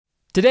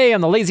Today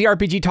on the Lazy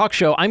RPG Talk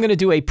Show, I'm going to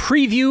do a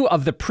preview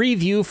of the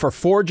preview for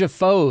Forge of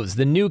Foes,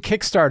 the new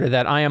Kickstarter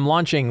that I am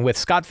launching with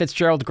Scott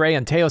Fitzgerald Gray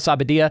and Teo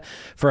Sabadia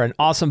for an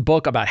awesome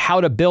book about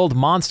how to build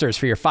monsters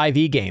for your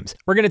 5e games.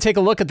 We're going to take a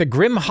look at the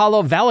Grim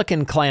Hollow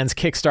Valikan Clans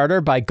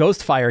Kickstarter by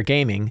Ghostfire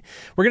Gaming.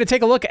 We're going to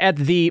take a look at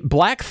the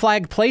Black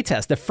Flag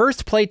playtest, the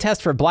first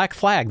playtest for Black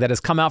Flag that has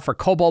come out for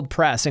Kobold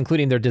Press,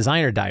 including their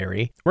designer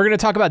diary. We're going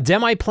to talk about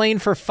Demiplane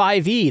for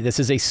 5e. This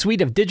is a suite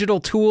of digital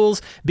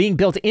tools being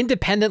built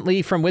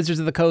independently from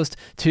Wizards of the Coast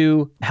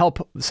to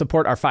help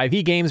support our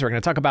 5e games. We're going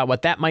to talk about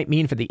what that might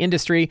mean for the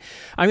industry.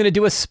 I'm going to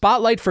do a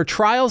spotlight for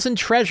Trials and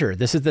Treasure.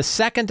 This is the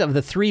second of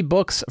the 3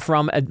 books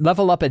from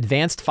Level Up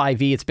Advanced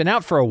 5e. It's been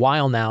out for a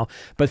while now,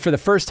 but for the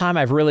first time,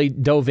 I've really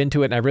dove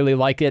into it and I really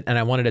like it and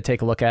I wanted to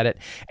take a look at it.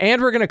 And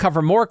we're going to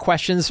cover more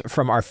questions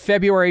from our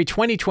February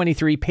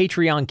 2023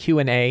 Patreon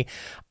Q&A.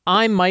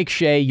 I'm Mike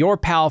Shea, your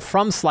pal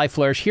from Sly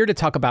Flourish, here to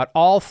talk about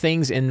all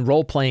things in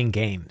role-playing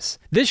games.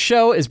 This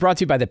show is brought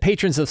to you by the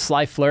patrons of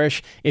Sly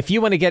Flourish. If you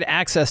want to get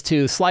access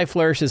to Sly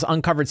Flourish's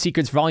Uncovered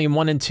Secrets Volume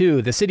 1 and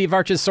 2, the City of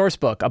Arches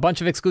sourcebook, a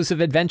bunch of exclusive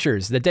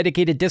adventures, the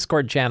dedicated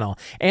Discord channel,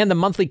 and the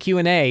monthly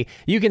Q&A,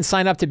 you can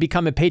sign up to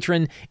become a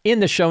patron in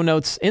the show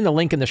notes, in the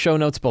link in the show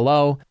notes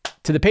below.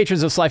 To the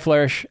patrons of Sly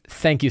Flourish,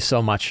 thank you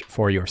so much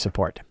for your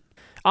support.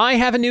 I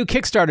have a new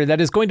Kickstarter that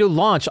is going to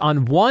launch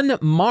on 1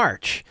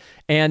 March.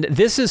 And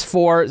this is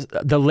for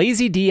the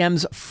Lazy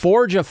DM's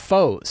Forge of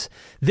Foes.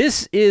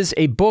 This is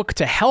a book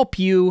to help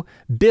you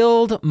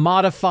build,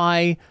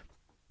 modify,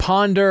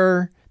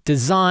 ponder,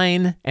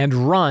 design, and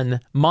run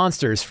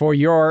monsters for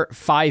your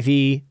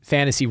 5e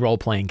fantasy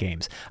role-playing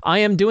games. I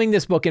am doing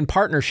this book in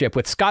partnership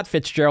with Scott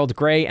Fitzgerald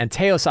Gray and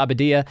Teo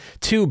Sabadia,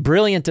 2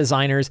 brilliant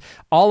designers.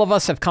 All of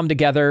us have come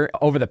together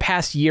over the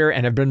past year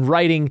and have been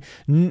writing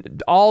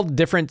all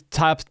different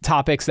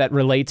topics that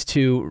relate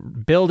to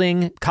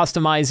building,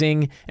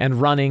 customizing, and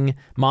running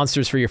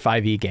monsters for your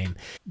 5e game.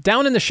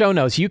 Down in the show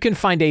notes, you can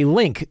find a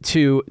link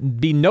to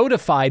be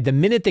notified the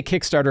minute the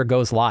Kickstarter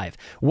goes live.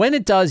 When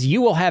it does,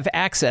 you will have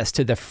access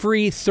to the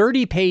free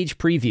 30-page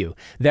preview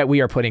that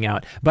we are putting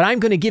out, but I'm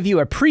going to give you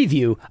a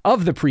preview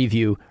of the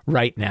preview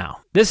right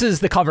now. This is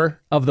the cover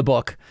of the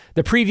book.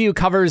 The preview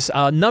covers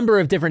a number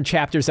of different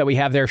chapters that we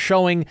have there,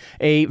 showing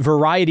a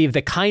variety of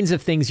the kinds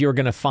of things you're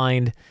going to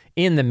find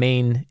in the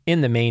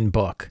main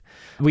book.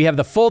 We have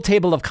the full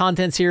table of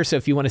contents here, so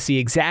if you want to see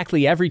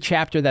exactly every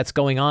chapter that's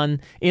going on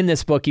in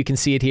this book, you can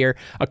see it here.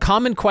 A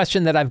common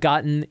question that I've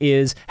gotten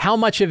is how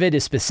much of it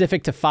is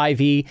specific to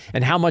 5e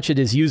and how much it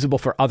is usable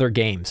for other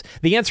games.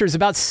 The answer is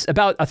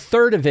about a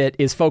third of it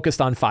is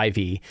focused on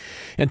 5e,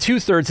 and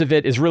 2/3 of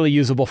it is really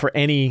usable for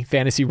any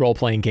fantasy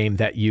role-playing game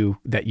that you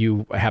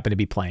happen to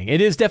be playing.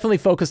 It is definitely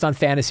focused on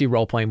fantasy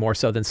role-playing more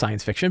so than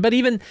science fiction, but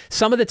even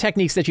some of the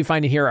techniques that you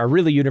find in here are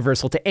really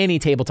universal to any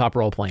tabletop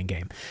role-playing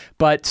game.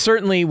 But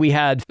certainly we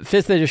had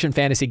 5th edition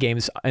fantasy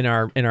games in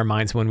our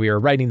minds when we were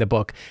writing the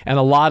book, and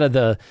a lot of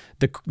the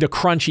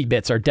crunchy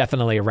bits are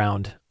definitely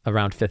around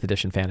 5th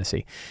edition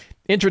fantasy.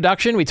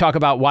 Introduction, we talk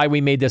about why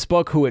we made this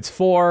book, who it's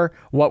for,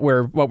 what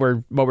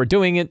we're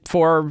doing it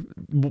for,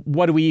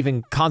 what do we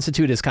even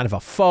constitute as kind of a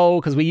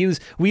foe, because we use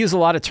a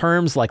lot of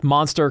terms like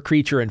monster,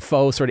 creature, and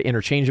foe sort of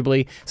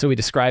interchangeably, so we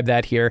describe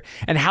that here.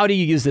 And how do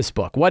you use this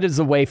book? What is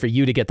the way for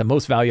you to get the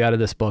most value out of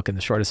this book in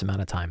the shortest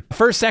amount of time?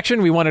 First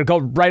section, we want to go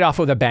right off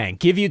with a bang.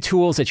 Give you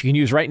tools that you can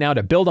use right now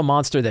to build a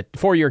monster that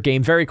for your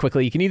game very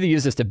quickly. You can either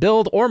use this to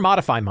build or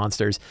modify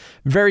monsters.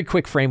 Very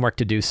quick framework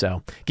to do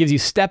so. Gives you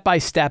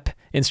step-by-step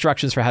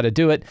instructions for how to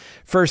do it.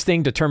 First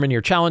thing, determine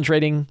your challenge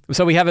rating.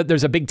 So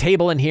there's a big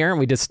table in here, and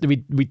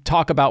we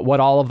talk about what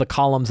all of the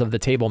columns of the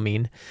table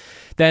mean.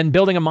 Then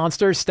building a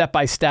monster step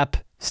by step.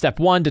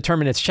 Step 1,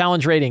 determine its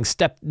challenge rating.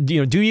 Do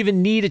you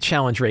even need a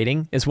challenge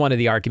rating is one of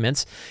the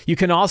arguments. You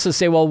can also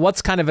say, well,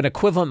 what's kind of an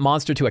equivalent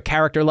monster to a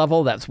character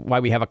level? That's why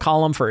we have a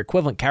column for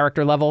equivalent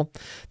character level.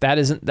 That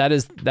is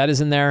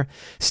in there.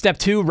 Step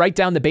 2, write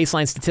down the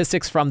baseline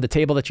statistics from the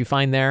table that you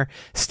find there.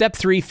 Step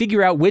 3,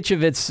 figure out which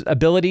of its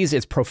abilities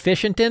it's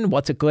proficient in,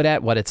 what's it good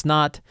at, what it's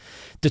not.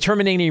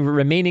 Determine any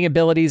remaining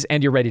abilities,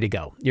 and you're ready to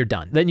go. You're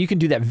done. Then you can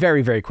do that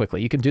very, very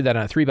quickly. You can do that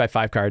on a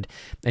 3x5 card,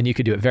 and you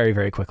can do it very,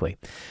 very quickly.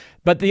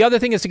 But the other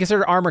thing is to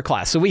consider armor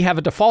class. So we have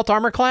a default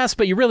armor class,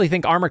 but you really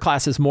think armor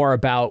class is more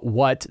about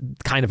what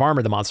kind of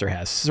armor the monster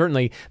has.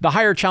 Certainly, the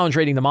higher challenge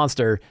rating the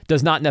monster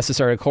does not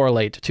necessarily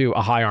correlate to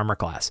a high armor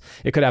class.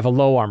 It could have a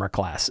low armor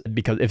class,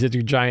 because if it's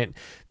a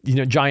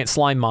giant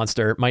slime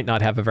monster, might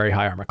not have a very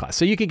high armor class.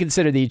 So you can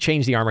consider that you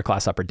change the armor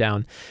class up or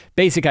down.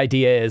 Basic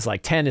idea is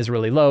like 10 is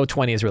really low,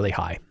 20 is really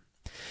high.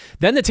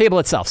 Then the table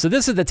itself. So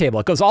this is the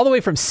table. It goes all the way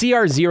from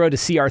CR0 to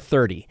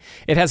CR30.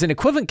 It has an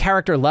equivalent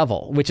character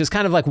level, which is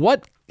kind of like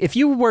what, if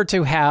you were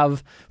to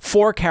have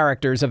 4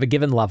 characters of a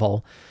given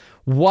level,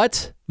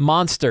 what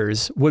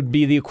monsters would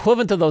be the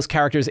equivalent of those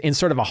characters in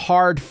sort of a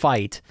hard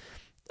fight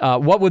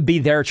what would be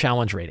their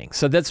challenge rating.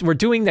 So we're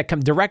doing the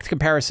direct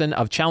comparison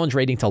of challenge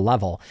rating to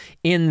level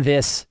in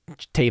this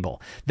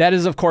table. That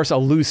is, of course, a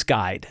loose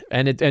guide,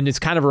 and it's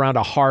kind of around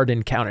a hard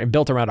encounter and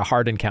built around a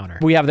hard encounter.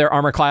 We have their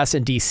armor class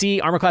and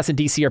DC. Armor class and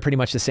DC are pretty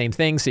much the same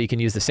thing, so you can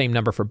use the same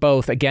number for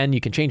both. Again,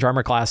 you can change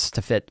armor class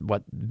to fit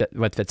what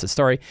fits the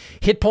story.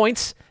 Hit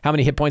points. How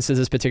many hit points does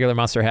this particular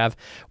monster have?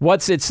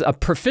 What's its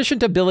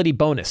proficient ability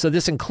bonus? So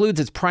this includes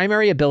its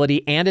primary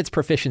ability and its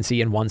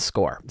proficiency in one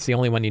score. It's the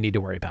only one you need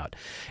to worry about.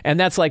 And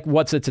that's like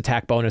what's its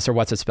attack bonus or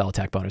what's its spell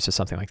attack bonus or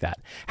something like that.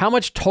 How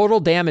much total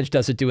damage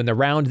does it do in the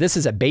round? This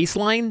is a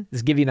baseline.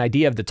 This gives you an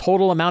idea of the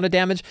total amount of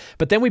damage,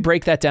 but then we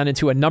break that down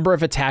into a number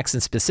of attacks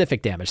and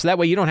specific damage. So that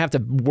way you don't have to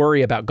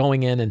worry about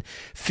going in and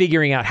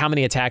figuring out how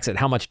many attacks at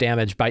how much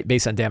damage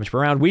based on damage per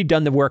round. We've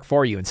done the work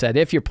for you and said,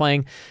 if you're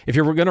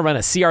going to run a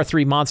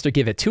CR3 monster,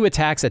 give it 2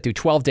 attacks that do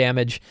 12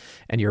 damage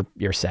and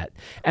you're set.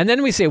 And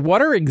then we say,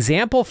 what are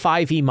example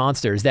 5e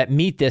monsters that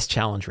meet this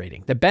challenge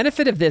rating? The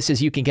benefit of this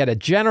is you can get a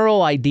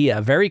general idea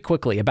very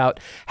quickly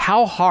about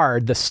how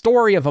hard the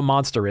story of a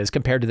monster is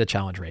compared to the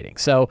challenge rating.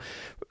 So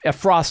a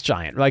frost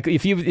giant, like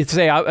if you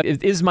say,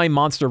 is my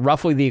monster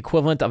roughly the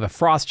equivalent of a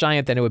frost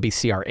giant, then it would be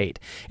CR8.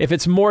 If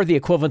it's more the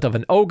equivalent of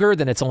an ogre,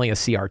 then it's only a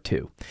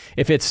CR2.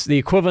 If it's the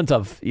equivalent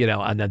of,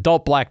 an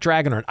adult black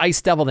dragon or an ice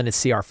devil, then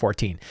it's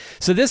CR14.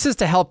 So this is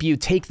to help you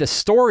take the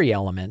story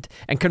element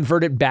and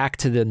convert it back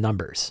to the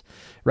numbers.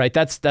 Right,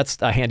 that's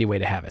a handy way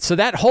to have it. So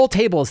that whole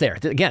table is there.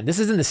 Again, this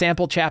is in the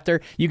sample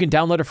chapter. You can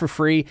download it for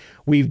free.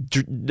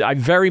 I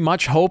very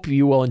much hope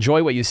you will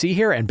enjoy what you see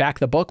here and back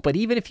the book. But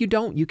even if you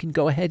don't, you can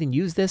go ahead and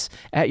use this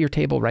at your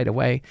table right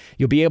away.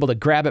 You'll be able to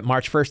grab it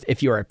March 1st.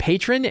 If you're a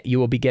patron, you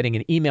will be getting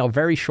an email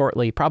very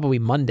shortly, probably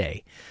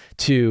Monday,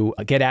 to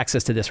get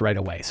access to this right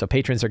away. So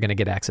patrons are going to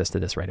get access to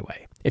this right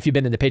away. If you've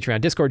been in the Patreon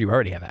Discord, you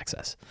already have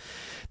access.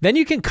 Then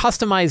you can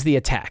customize the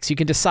attacks. You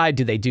can decide,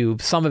 do they do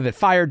some of it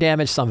fire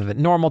damage, some of it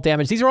normal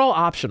damage? These are all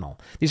optional.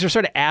 These are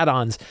sort of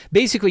add-ons.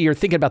 Basically, you're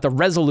thinking about the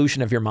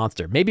resolution of your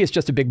monster. Maybe it's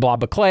just a big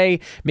blob of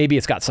clay. Maybe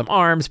it's got some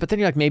arms, but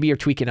then maybe you're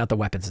tweaking out the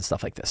weapons and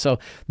stuff like this. So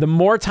the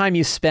more time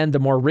you spend, the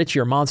more rich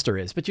your monster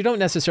is, but you don't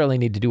necessarily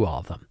need to do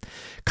all of them.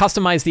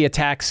 Customize the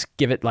attacks.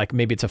 Give it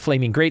maybe it's a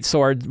flaming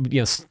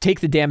greatsword.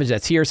 Take the damage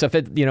that's here. So if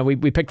it,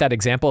 we picked that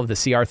example of the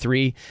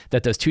CR3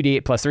 that does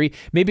 2d8 plus 3.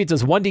 Maybe it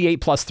does 1d8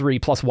 plus 3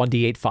 plus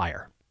 1d8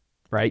 fire.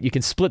 Right? You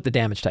can split the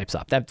damage types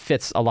up. That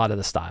fits a lot of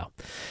the style.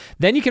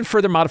 Then you can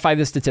further modify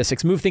the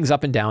statistics, move things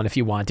up and down if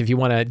you want. If you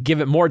want to give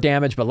it more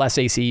damage but less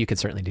AC, you can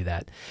certainly do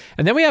that.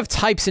 And then we have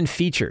types and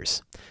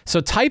features. So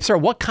types are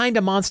what kind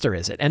of monster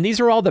is it? And these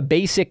are all the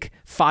basic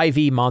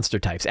 5e monster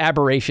types.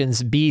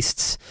 Aberrations,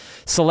 beasts,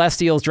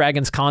 celestials,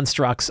 dragons,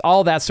 constructs,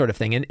 all that sort of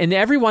thing. And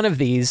every one of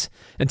these,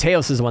 and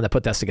Teos is the one that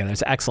put this together.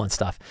 It's excellent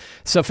stuff.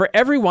 So for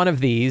every one of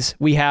these,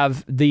 we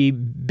have the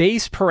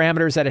base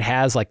parameters that it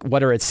has, like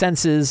what are its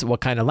senses,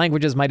 what kind of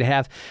languages might it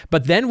have,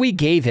 but then we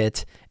gave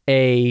it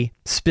a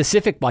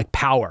specific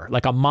power,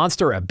 like a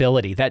monster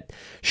ability that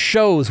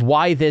shows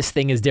why this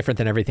thing is different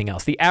than everything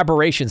else. The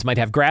aberrations might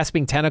have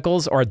grasping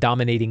tentacles or a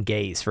dominating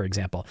gaze, for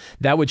example.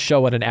 That would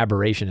show what an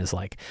aberration is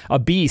like. A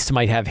beast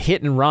might have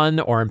hit and run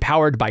or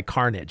empowered by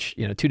carnage.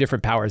 2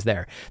 different powers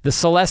there. The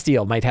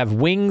celestial might have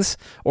wings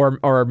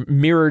or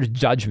mirrored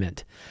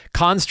judgment.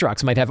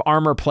 Constructs might have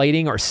armor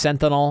plating or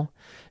sentinel.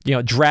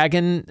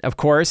 Dragon, of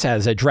course,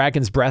 has a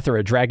dragon's breath or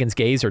a dragon's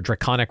gaze or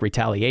draconic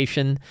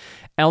retaliation.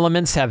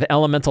 Elements have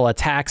elemental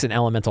attacks and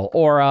elemental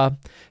aura.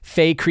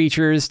 Fey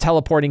creatures,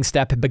 teleporting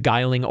step,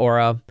 beguiling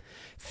aura.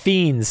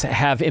 Fiends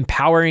have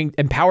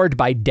empowered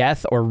by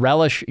death or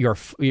relish your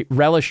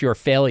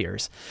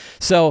failures.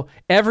 So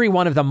every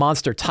one of the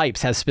monster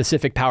types has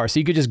specific power.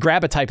 So you could just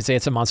grab a type and say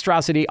it's a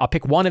monstrosity. I'll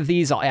pick one of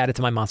these. I'll add it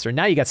to my monster.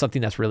 Now you got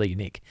something that's really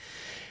unique.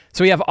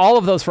 So we have all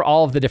of those for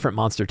all of the different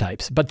monster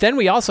types. But then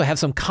we also have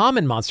some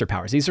common monster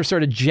powers. These are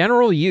sort of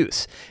general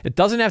use. It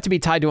doesn't have to be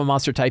tied to a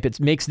monster type. It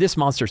makes this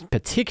monster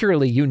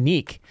particularly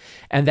unique.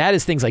 And that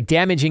is things like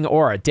damaging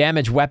aura,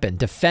 damage weapon,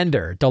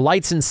 defender,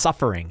 delights in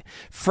suffering,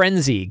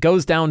 frenzy,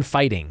 goes down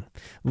fighting,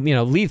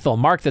 lethal,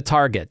 mark the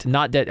target,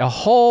 not dead, a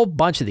whole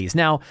bunch of these.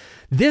 Now,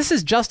 this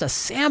is just a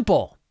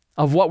sample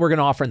of what we're going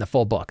to offer in the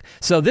full book.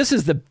 So this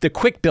is the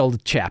quick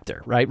build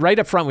chapter, right? Right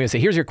up front, we say,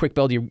 here's your quick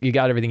build. You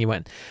got everything you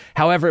want.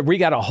 However, we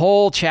got a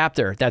whole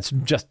chapter that's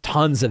just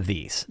tons of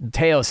these.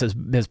 Teos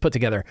has put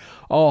together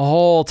a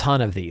whole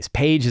ton of these,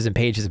 pages and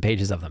pages and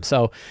pages of them.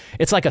 So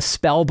it's like a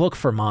spell book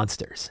for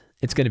monsters.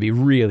 It's going to be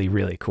really,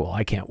 really cool.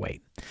 I can't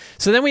wait.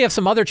 So then we have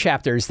some other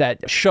chapters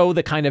that show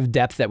the kind of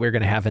depth that we're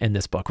going to have in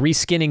this book.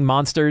 Reskinning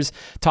Monsters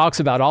talks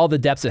about all the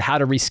depths of how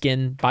to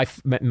reskin. By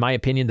my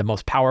opinion, the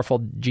most powerful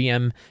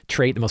GM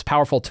trait, the most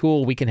powerful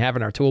tool we can have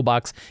in our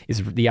toolbox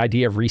is the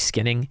idea of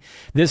reskinning.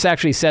 This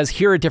actually says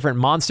here are different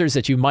monsters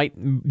that you might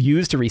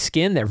use to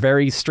reskin. They're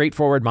very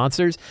straightforward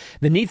monsters.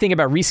 The neat thing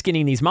about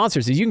reskinning these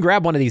monsters is you can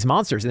grab one of these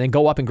monsters and then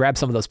go up and grab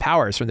some of those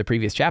powers from the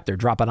previous chapter,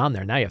 drop it on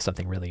there. Now you have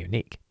something really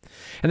unique.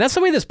 And that's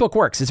the way this book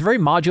works. It's a very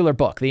modular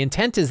book. The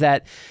intent is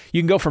that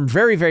you can go from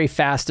very, very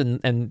fast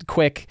and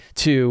quick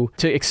to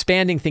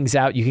expanding things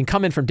out. You can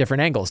come in from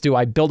different angles. Do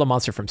I build a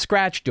monster from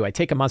scratch? Do I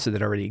take a monster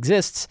that already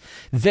exists?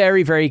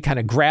 Very, very kind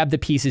of grab the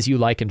pieces you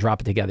like and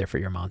drop it together for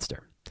your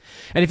monster.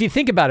 And if you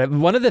think about it,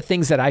 one of the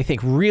things that I think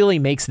really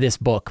makes this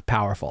book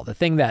powerful, the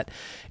thing that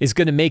is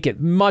going to make it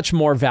much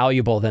more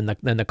valuable than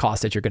the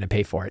cost that you're going to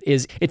pay for it,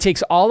 is it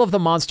takes all of the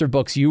monster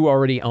books you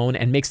already own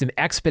and makes them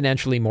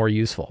exponentially more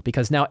useful.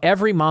 Because now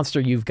every monster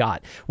you've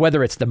got,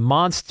 whether it's the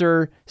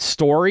monster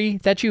story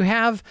that you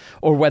have,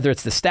 or whether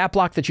it's the stat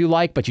block that you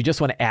like, but you just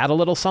want to add a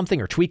little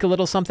something or tweak a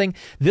little something,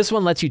 this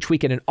one lets you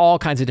tweak it in all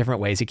kinds of different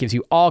ways. It gives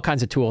you all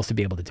kinds of tools to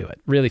be able to do it.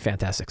 Really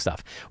fantastic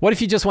stuff. What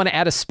if you just want to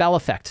add a spell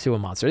effect to a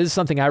monster? This is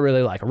something I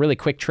really like, a really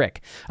quick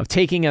trick of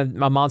taking a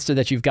monster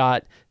that you've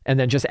got and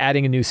then just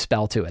adding a new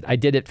spell to it. I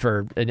did it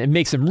and it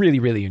makes them really,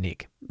 really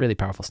unique, really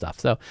powerful stuff.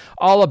 So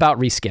all about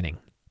reskinning.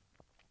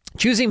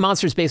 Choosing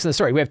monsters based on the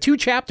story. We have 2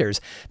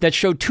 chapters that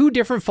show 2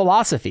 different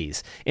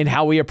philosophies in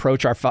how we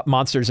approach our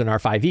monsters in our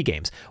 5e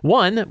games.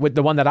 One, with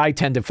the one that I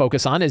tend to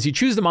focus on, is you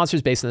choose the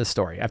monsters based on the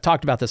story. I've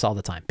talked about this all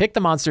the time. Pick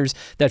the monsters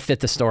that fit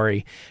the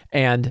story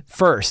and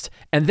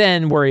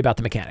then worry about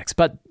the mechanics.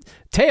 But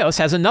Teos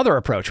has another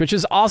approach, which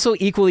is also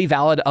equally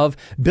valid, of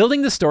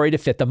building the story to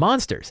fit the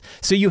monsters.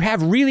 So you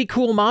have really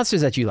cool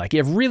monsters that you like. You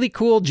have really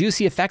cool,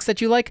 juicy effects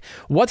that you like.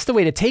 What's the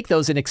way to take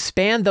those and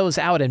expand those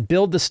out and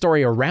build the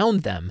story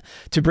around them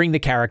to bring the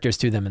characters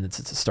to them in the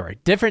story?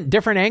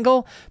 Different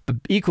angle, but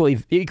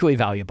equally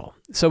valuable.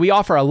 So we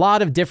offer a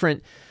lot of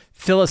different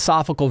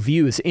philosophical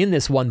views in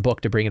this one book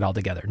to bring it all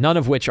together. None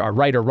of which are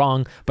right or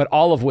wrong, but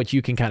all of which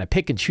you can kind of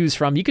pick and choose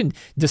from. You can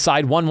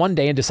decide one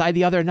day and decide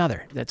the other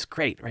another. That's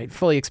great, right?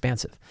 Fully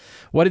expansive.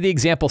 What are the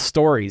example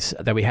stories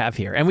that we have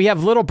here? And we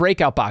have little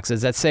breakout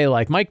boxes that say,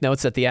 like Mike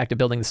notes, that the act of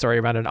building the story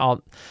around an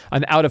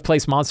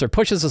out-of-place monster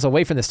pushes us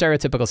away from the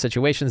stereotypical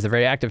situations. The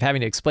very act of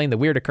having to explain the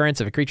weird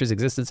occurrence of a creature's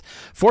existence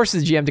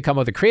forces the GM to come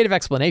up with a creative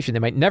explanation they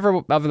might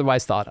never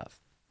otherwise thought of.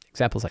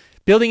 Examples like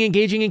building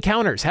engaging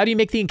encounters. How do you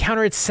make the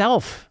encounter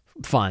itself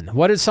fun?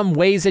 What are some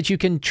ways that you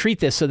can treat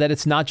this so that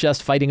it's not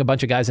just fighting a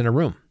bunch of guys in a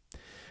room?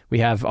 We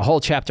have a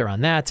whole chapter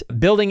on that.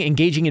 Building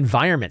engaging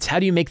environments. How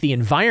do you make the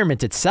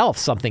environment itself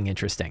something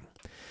interesting?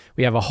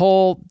 We have a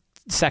whole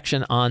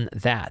section on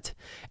that.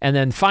 And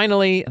then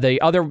finally,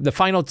 the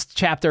final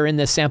chapter in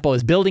this sample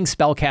is building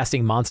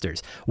spellcasting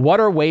monsters. What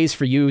are ways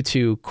for you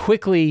to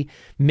quickly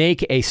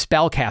make a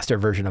spellcaster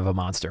version of a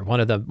monster?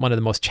 One of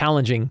the most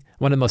challenging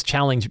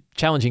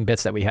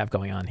bits that we have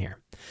going on here.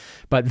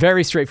 But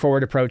very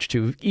straightforward approach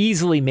to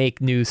easily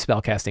make new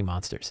spellcasting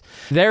monsters.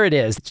 There it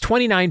is,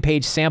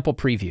 29-page sample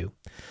preview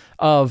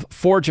of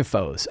Forge of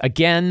Foes.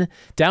 Again,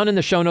 down in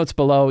the show notes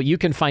below, you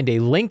can find a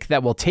link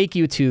that will take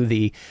you to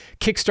the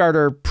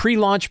Kickstarter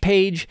pre-launch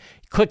page.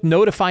 Click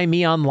notify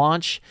me on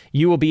launch.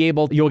 You'll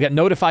get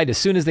notified as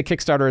soon as the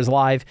Kickstarter is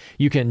live.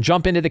 You can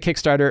jump into the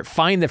Kickstarter,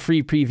 find the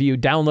free preview,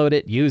 download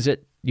it, use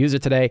it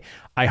today.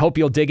 I hope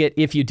you'll dig it.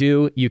 If you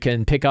do, you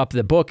can pick up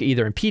the book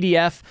either in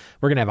PDF.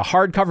 We're going to have a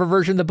hardcover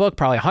version of the book,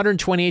 probably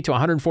 128 to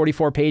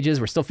 144 pages.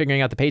 We're still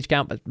figuring out the page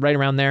count, but right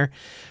around there.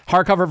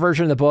 Hardcover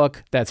version of the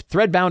book. That's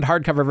threadbound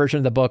hardcover version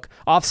of the book,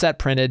 offset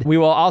printed. We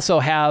will also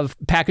have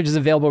packages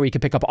available where you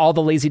can pick up all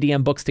the Lazy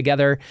DM books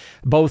together,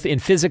 both in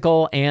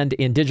physical and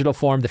in digital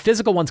form. The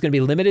physical one's going to be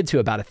limited to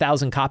about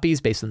 1,000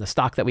 copies based on the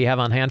stock that we have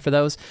on hand for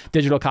those.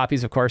 Digital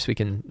copies, of course, you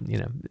can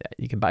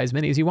buy as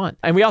many as you want.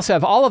 And we also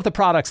have all of the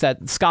products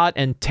that Scott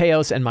and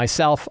Teos and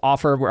myself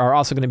offer are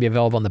also going to be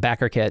available in the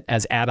backer kit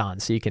as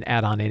add-ons, so you can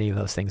add on any of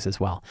those things as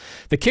well.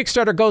 The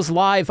Kickstarter goes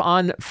live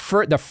on the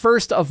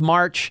 1st of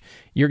March.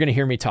 You're going to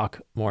hear me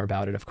talk more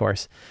about it, of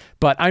course,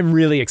 but I'm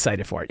really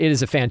excited for it. It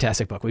is a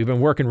fantastic book. We've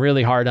been working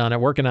really hard on it,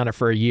 working on it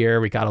for a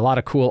year. We got a lot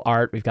of cool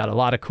art. We've got a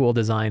lot of cool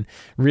design,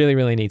 really,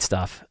 really neat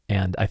stuff.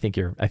 And I think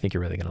you're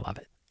really going to love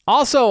it.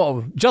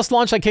 Also, just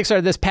launched on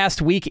Kickstarter this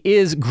past week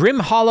is Grim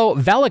Hollow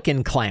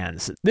Valikan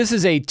Clans. This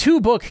is a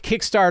 2-book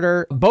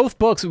Kickstarter, both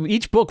books,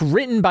 each book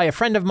written by a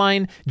friend of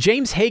mine.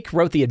 James Hake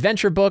wrote the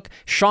adventure book.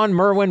 Sean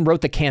Merwin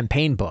wrote the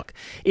campaign book.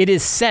 It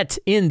is set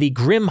in the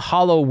Grim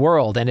Hollow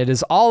world, and it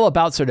is all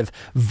about sort of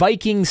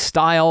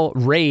Viking-style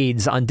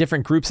raids on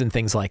different groups and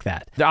things like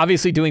that. They're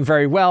obviously doing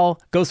very well.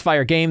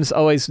 Ghostfire Games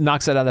always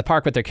knocks it out of the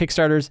park with their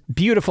Kickstarters.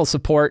 Beautiful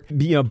support,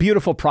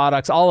 beautiful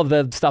products. All of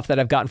the stuff that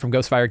I've gotten from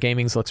Ghostfire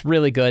Gaming looks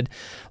really good.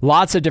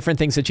 Lots of different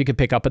things that you could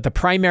pick up, but the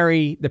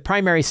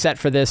primary set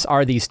for this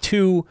are these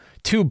two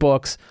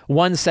books,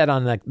 one set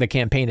on the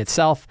campaign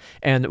itself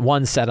and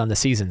one set on the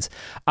seasons.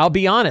 I'll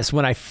be honest,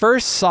 when I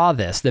first saw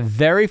this, the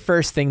very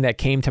first thing that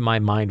came to my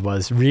mind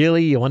was,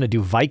 really, you want to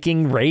do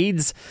Viking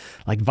raids?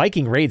 Like,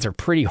 Viking raids are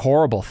pretty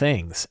horrible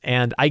things.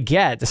 And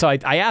so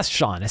I asked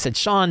Sean, I said,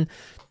 Sean,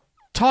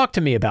 talk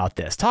to me about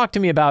this. Talk to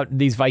me about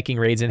these Viking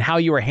raids and how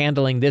you were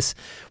handling this,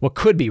 what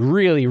could be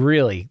really,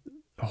 really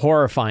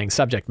horrifying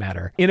subject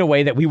matter in a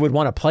way that we would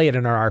want to play it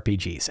in our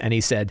RPGs. And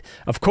he said,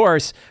 of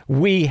course,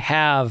 we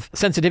have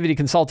sensitivity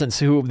consultants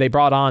who they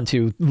brought on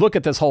to look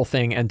at this whole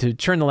thing and to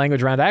turn the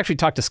language around. I actually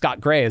talked to Scott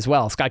Gray as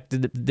well. Scott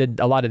did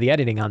a lot of the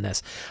editing on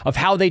this, of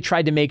how they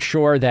tried to make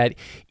sure that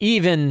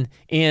even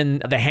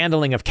in the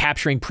handling of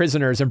capturing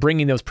prisoners and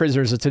bringing those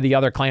prisoners to the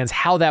other clans,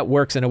 how that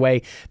works in a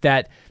way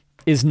that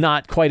is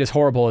not quite as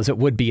horrible as it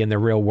would be in the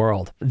real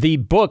world. The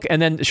book,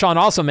 and then Sean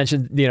also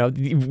mentioned,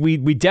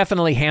 we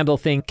definitely handle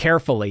things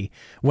carefully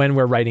when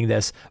we're writing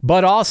this,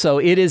 but also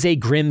it is a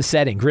grim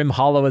setting. Grim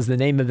Hollow is the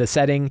name of the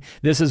setting.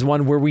 This is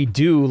one where we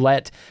do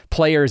let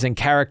players and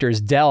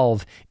characters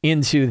delve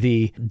into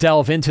the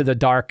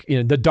dark,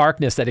 the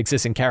darkness that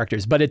exists in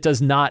characters, but it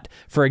does not,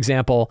 for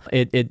example,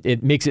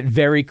 it makes it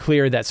very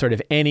clear that sort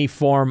of any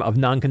form of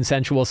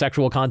non-consensual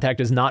sexual contact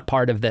is not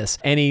part of this.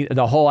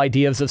 The whole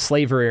ideas of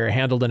slavery are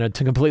handled in a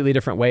completely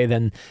different way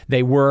than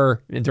they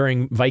were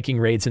during Viking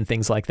raids and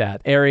things like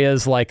that.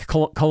 Areas like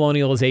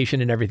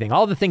colonialization and everything,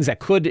 all the things that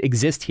could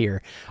exist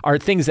here are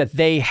things that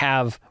they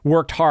have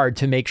worked hard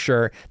to make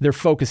sure they're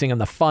focusing on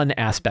the fun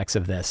aspects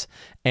of this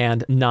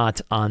and not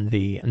on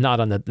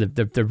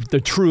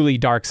the truly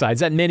dark sides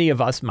that many of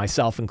us,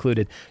 myself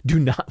included, do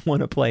not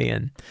want to play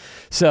in.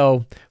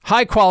 So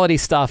high quality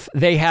stuff.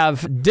 They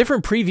have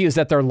different previews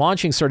that they're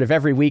launching sort of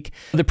every week.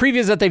 The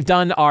previews that they've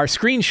done are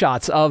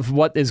screenshots of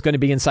what is going to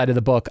be inside of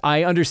the book.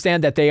 I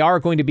understand that they are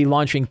going to be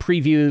launching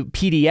preview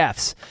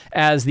PDFs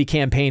as the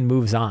campaign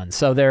moves on.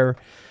 So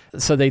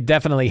they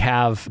definitely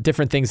have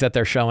different things that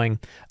they're showing.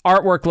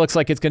 Artwork looks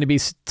like it's going to be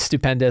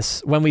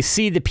stupendous. When we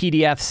see the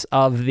PDFs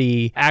of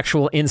the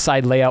actual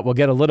inside layout, we'll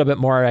get a little bit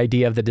more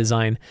idea of the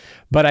design.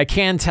 But I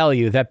can tell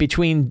you that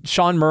between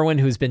Sean Merwin,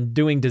 who's been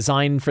doing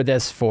design for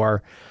this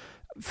for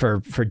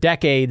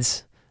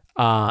decades,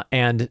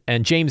 and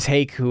James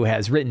Hake, who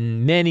has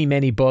written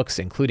many books,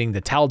 including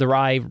the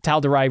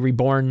Tal'Darai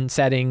Reborn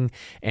setting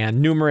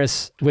and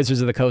numerous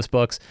Wizards of the Coast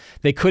books,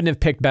 they couldn't have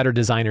picked better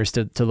designers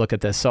to look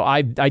at this. So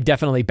I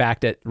definitely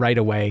backed it right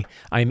away.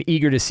 I'm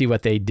eager to see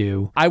what they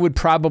do. I would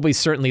probably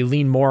certainly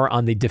lean more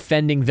on the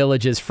defending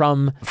villages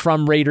from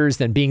raiders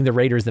than being the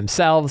raiders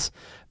themselves,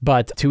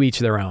 but to each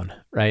their own,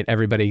 right?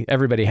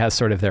 Everybody has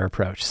sort of their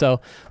approach. So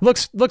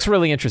looks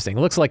really interesting.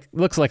 Looks like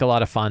a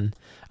lot of fun.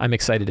 I'm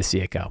excited to see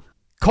it go.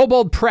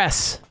 Kobold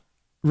Press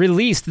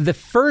released the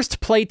first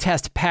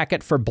playtest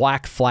packet for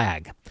Black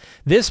Flag.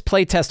 This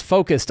playtest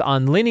focused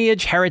on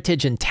lineage,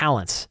 heritage, and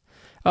talents.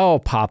 Oh,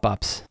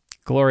 pop-ups.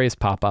 Glorious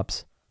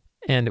pop-ups.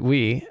 And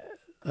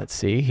let's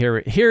see, here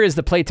is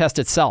the playtest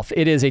itself.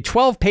 It is a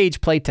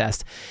 12-page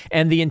playtest,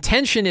 and the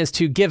intention is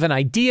to give an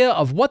idea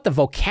of what the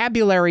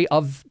vocabulary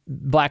of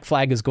Black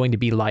Flag is going to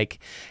be like,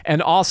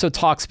 and also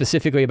talk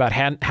specifically about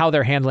how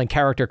they're handling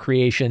character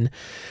creation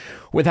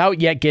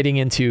without yet getting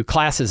into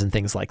classes and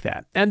things like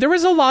that. And there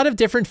was a lot of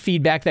different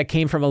feedback that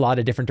came from a lot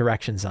of different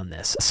directions on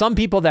this. Some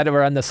people that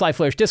were on the Sly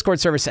Flourish Discord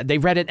server said they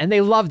read it and they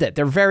loved it.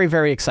 They're very,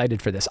 very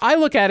excited for this. I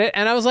look at it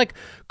and I was like,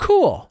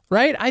 cool,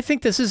 right? I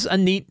think this is a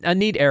neat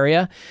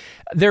area.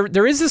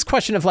 There is this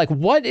question of like,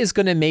 what is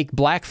going to make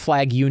Black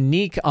Flag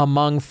unique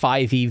among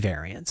 5e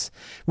variants?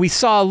 We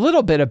saw a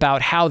little bit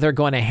about how they're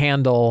going to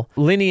handle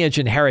lineage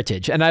and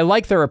heritage, and I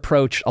like their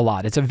approach a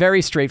lot. It's a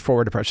very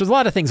straightforward approach. There's a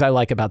lot of things I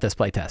like about this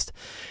playtest.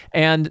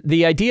 And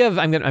the idea of,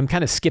 I'm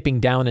kind of skipping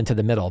down into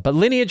the middle, but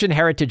lineage and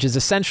heritage is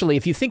essentially,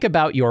 if you think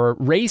about your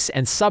race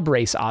and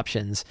sub-race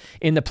options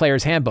in the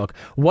player's handbook,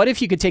 what if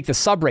you could take the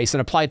sub-race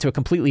and apply it to a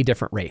completely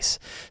different race?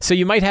 So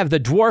you might have the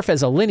dwarf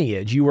as a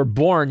lineage. You were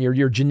born,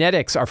 your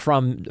genetics are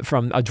from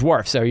a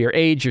dwarf. So your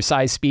age, your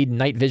size, speed, and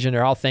night vision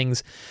are all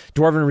things.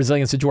 Dwarven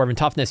resilience to dwarven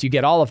toughness. You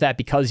get all of that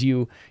because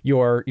your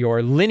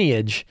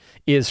lineage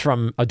is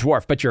from a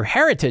dwarf. But your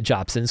heritage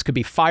options could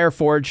be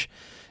Fireforge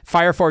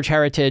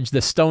heritage,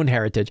 the Stone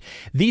heritage.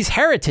 These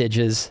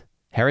heritages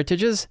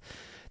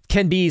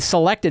can be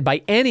selected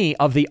by any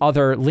of the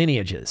other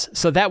lineages.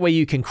 So that way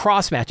you can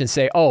cross-match and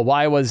say, oh, well,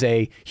 I was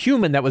a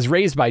human that was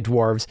raised by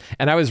dwarves,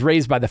 and I was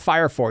raised by the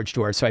Fireforged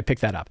dwarves, so I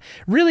picked that up.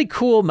 Really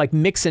cool, like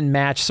mix and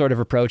match sort of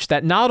approach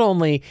that not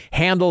only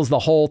handles the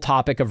whole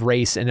topic of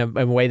race in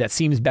a way that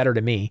seems better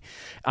to me.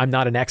 I'm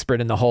not an expert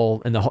in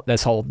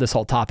this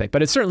whole topic,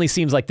 but it certainly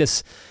seems like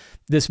this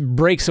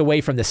breaks away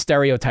from the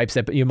stereotypes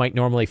that you might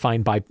normally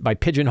find by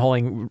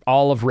pigeonholing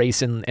all of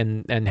race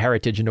and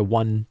heritage into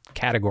one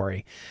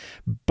category,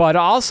 but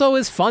also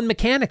is fun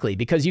mechanically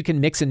because you can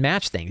mix and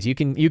match things. You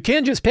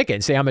can just pick it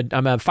and say, I'm a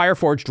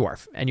Fireforged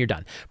dwarf, and you're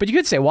done. But you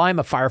could say, well, I'm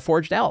a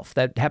Fireforged elf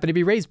that happened to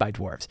be raised by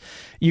dwarves.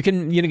 You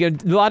can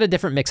get a lot of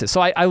different mixes.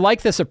 So I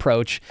like this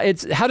approach.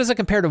 How does it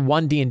compare to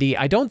 1D&D?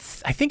 I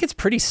think it's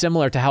pretty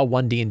similar to how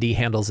 1D&D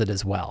handles it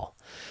as well.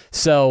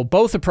 So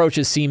both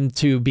approaches seem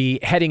to be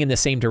heading in the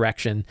same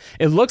direction.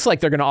 It looks like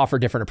they're going to offer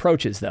different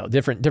approaches, though,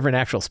 different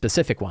actual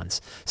specific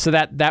ones. So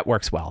that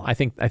works well. I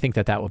think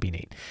that will be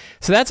neat.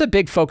 So that's a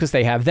big focus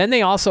they have. Then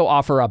they also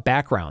offer up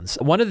backgrounds.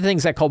 One of the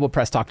things that Kobold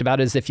Press talked about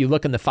is if you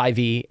look in the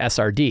 5E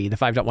SRD, the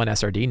 5.1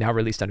 SRD, now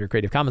released under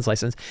Creative Commons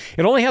license,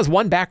 it only has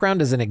one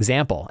background as an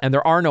example, and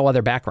there are no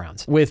other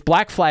backgrounds. With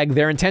Black Flag,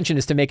 their intention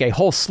is to make a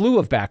whole slew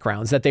of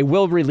backgrounds that they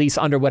will release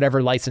under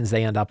whatever license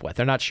they end up with.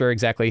 They're not sure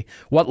exactly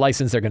what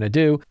license they're going to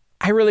do.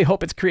 I really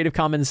hope it's Creative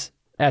Commons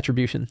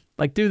attribution.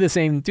 Like do the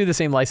same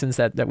license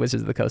that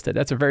Wizards of the Coast did.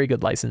 That's a very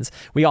good license.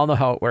 We all know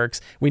how it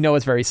works. We know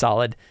it's very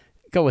solid.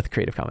 Go with the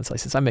Creative Commons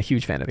license. I'm a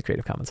huge fan of the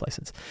Creative Commons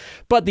license.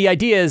 But the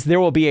idea is there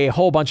will be a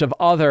whole bunch of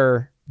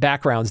other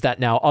backgrounds that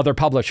now other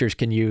publishers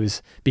can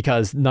use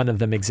because none of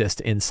them exist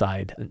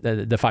inside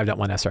the 5.1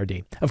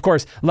 SRD. Of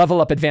course,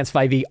 Level Up Advanced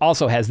 5e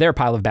also has their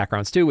pile of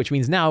backgrounds too, which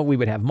means now we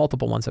would have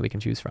multiple ones that we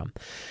can choose from.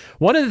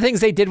 One of the things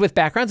they did with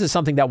backgrounds is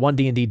something that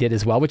 1D&D did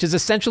as well, which is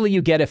essentially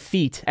you get a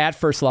feat at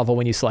first level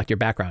when you select your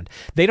background.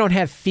 They don't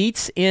have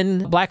feats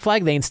in Black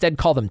Flag. They instead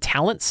call them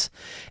talents,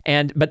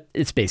 but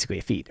it's basically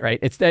a feat, right?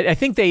 I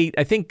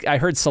think I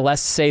heard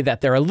Celeste say that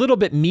they're a little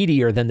bit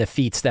meatier than the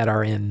feats that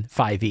are in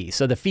 5e.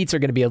 So the feats are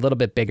going to be a little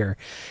bit bigger.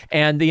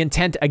 And the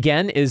intent,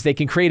 again, is they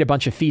can create a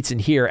bunch of feats in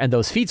here, and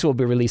those feats will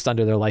be released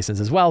under their license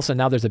as well. So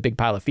now there's a big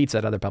pile of feats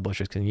that other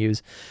publishers can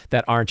use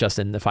that aren't just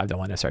in the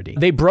 5.1 SRD.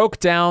 They broke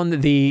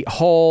down the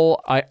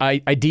whole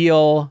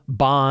ideal,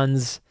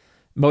 bonds,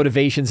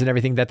 motivations, and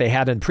everything that they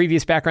had in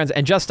previous backgrounds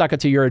and just stuck it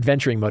to your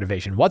adventuring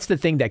motivation. What's the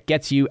thing that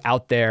gets you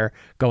out there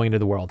going into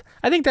the world?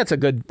 I think that's a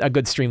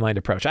good streamlined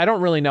approach. I don't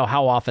really know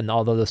how often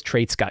all of those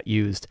traits got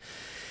used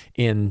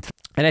and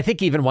I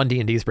think even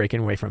 1D&D is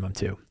breaking away from them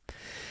too.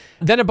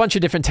 Then a bunch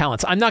of different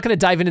talents. I'm not going to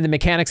dive into the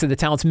mechanics of the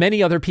talents.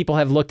 Many other people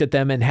have looked at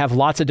them and have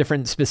lots of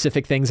different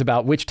specific things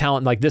about which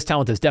talent, like this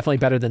talent is definitely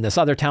better than this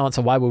other talent,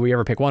 so why would we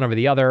ever pick one over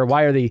the other?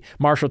 Why are the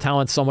martial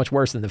talents so much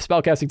worse than the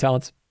spellcasting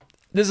talents?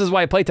 This is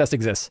why a playtest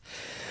exists.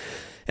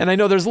 And I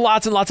know there's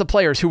lots and lots of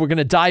players who were going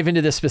to dive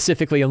into this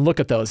specifically and look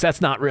at those.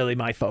 That's not really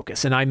my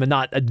focus, and I'm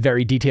not a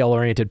very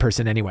detail-oriented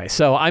person anyway.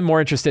 So I'm more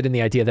interested in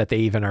the idea that they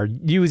even are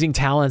using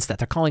talents, that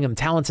they're calling them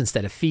talents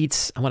instead of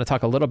feats. I want to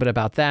talk a little bit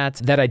about that.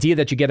 That idea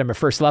that you get them at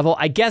first level.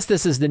 I guess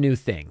this is the new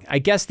thing.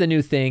 It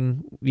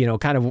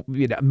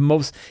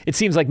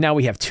seems like now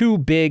we have two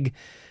big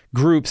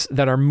groups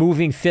that are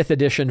moving 5th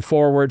edition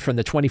forward from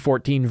the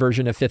 2014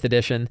 version of 5th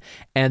edition,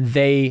 and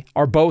they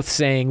are both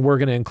saying we're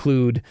going to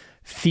include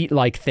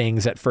feat-like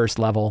things at first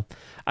level.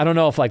 I don't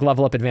know if like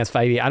Level Up Advanced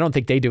 5e, I don't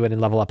think they do it in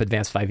Level Up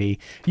Advanced 5e.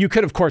 You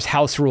could, of course,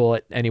 house rule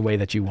it any way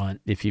that you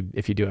want if you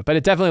do it, but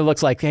it definitely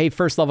looks like, hey,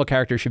 first level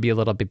characters should be a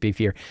little bit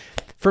beefier.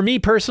 For me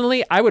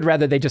personally, I would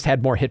rather they just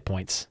had more hit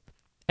points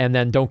and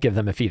then don't give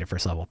them a feat at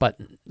first level, but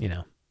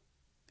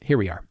here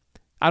we are.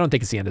 I don't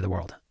think it's the end of the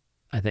world.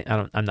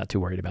 I'm not too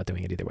worried about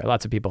doing it either way.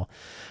 Lots of people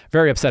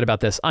very upset about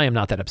this. I am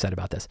not that upset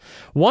about this.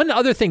 One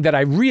other thing that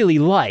I really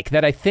like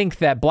that I think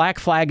that Black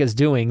Flag is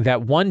doing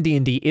that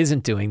 1D&D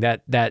isn't doing,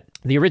 that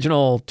the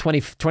original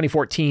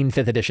 2014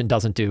 5th edition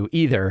doesn't do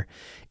either,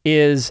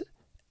 is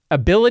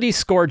ability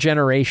score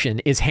generation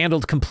is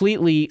handled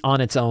completely on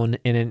its own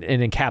in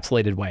an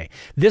encapsulated way.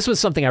 This was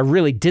something I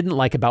really didn't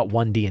like about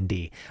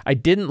 1D&D. I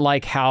didn't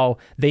like how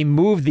they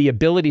moved the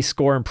ability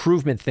score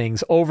improvement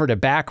things over to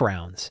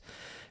backgrounds.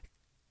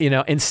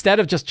 Instead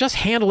of just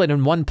handle it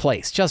in one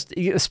place,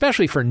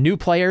 especially for new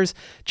players,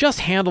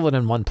 just handle it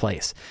in one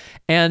place.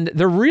 And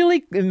they're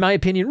really, in my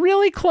opinion,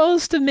 really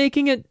close to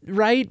making it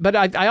right, but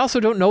I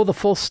also don't know the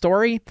full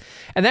story.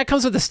 And that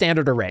comes with the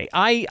standard array.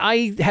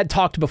 I had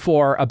talked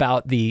before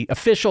about the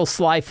official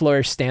Sly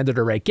Flourish standard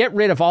array. Get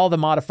rid of all the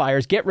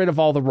modifiers, get rid of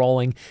all the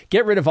rolling,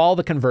 get rid of all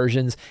the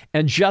conversions,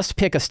 and just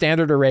pick a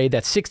standard array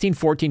that's 16,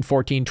 14,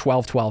 14,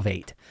 12, 12,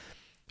 8.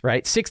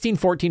 Right? 16,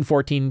 14,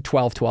 14,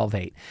 12, 12,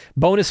 8.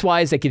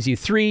 Bonus-wise, that gives you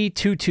 3,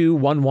 2, 2,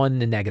 1,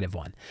 1, and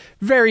 -1.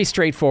 Very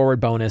straightforward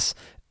bonus.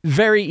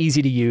 Very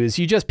easy to use.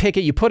 You just pick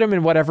it, you put them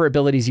in whatever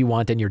abilities you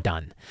want, and you're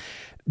done.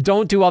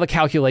 Don't do all the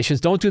calculations.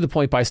 Don't do the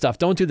point-buy stuff.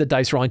 Don't do the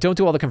dice rolling. Don't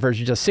do all the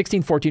conversions. Just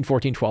 16, 14,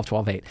 14, 12,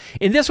 12, 8.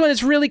 In this one,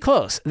 it's really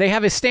close. They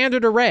have a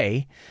standard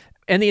array,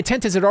 and the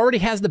intent is it already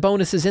has the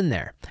bonuses in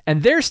there.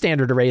 And their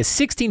standard array is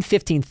 16,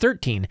 15,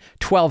 13,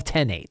 12,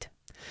 10, 8.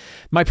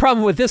 My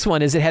problem with this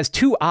one is it has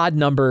two odd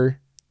number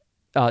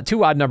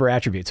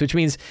attributes, which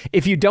means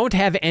if you don't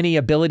have any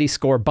ability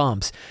score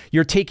bumps,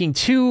 you're taking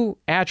two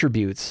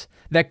attributes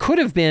that could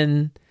have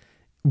been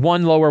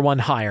one lower, one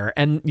higher,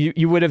 and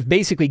you would have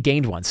basically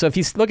gained one. So if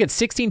you look at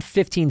 16,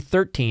 15,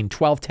 13,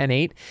 12, 10,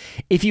 8,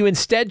 if you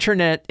instead turn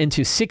it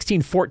into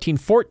 16, 14,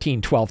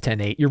 14, 12, 10,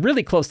 8, you're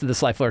really close to the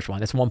Sly Flourish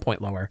one. It's 1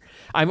 point lower.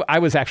 I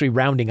was actually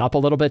rounding up a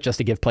little bit just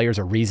to give players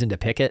a reason to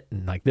pick it.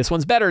 And like, this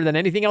one's better than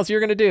anything else you're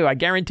going to do, I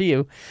guarantee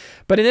you.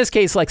 But in this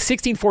case, like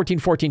 16, 14,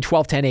 14,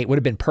 12, 10, 8 would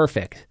have been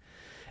perfect.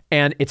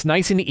 and it's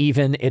nice and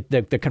even.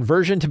 The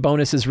conversion to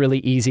bonus is really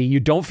easy. You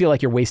don't feel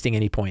like you're wasting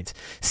any points.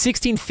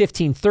 16,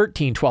 15,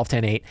 13, 12,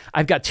 10, 8.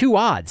 I've got 2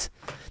 odds.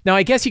 Now,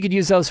 I guess you could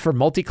use those for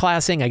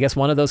multi-classing. I guess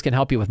one of those can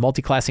help you with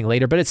multi-classing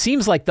later, but it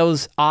seems like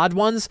those odd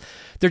ones,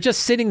 they're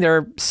just sitting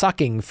there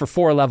sucking for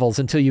 4 levels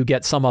until you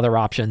get some other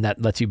option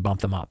that lets you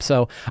bump them up.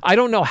 So I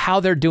don't know how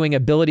they're doing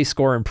ability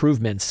score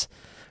improvements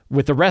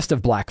with the rest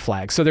of Black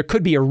Flag. So there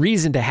could be a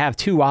reason to have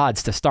 2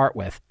 odds to start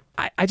with.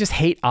 I just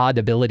hate odd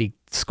ability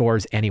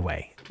scores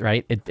anyway,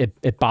 right?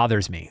 It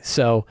bothers me.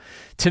 So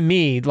to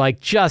me, like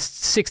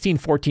just 16,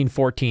 14,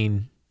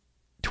 14,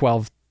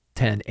 12,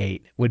 10,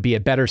 8 would be a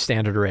better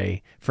standard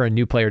array for a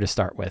new player to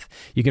start with.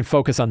 You can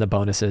focus on the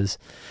bonuses.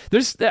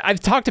 I've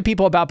talked to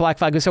people about Black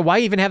Flag who say, why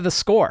even have the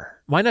score?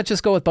 Why not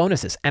just go with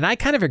bonuses? And I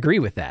kind of agree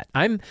with that.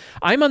 I'm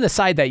on the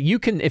side that you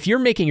can, if you're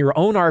making your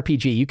own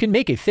RPG, you can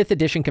make a 5th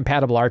edition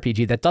compatible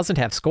RPG that doesn't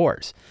have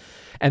scores.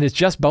 And it's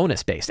just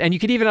bonus based. And you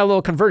could even have a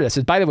little convert. It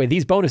says, by the way,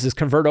 these bonuses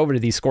convert over to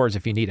these scores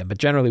if you need them. But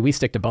generally, we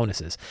stick to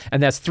bonuses.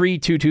 And that's 3,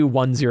 2, 2,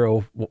 1,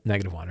 0,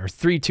 -1, or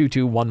 3, 2,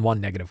 2, 1, 1,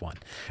 -1,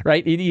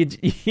 right? You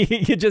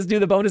just do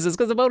the bonuses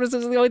because the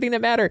bonuses are the only thing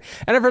that matter.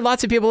 And I've heard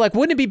lots of people like,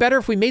 wouldn't it be better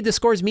if we made the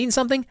scores mean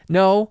something?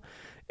 No.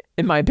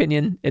 In my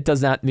opinion, it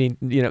does not mean,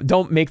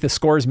 don't make the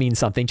scores mean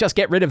something. Just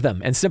get rid of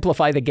them and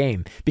simplify the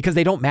game because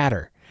they don't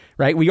matter,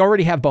 right? We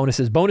already have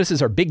bonuses.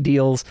 Bonuses are big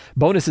deals.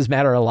 Bonuses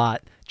matter a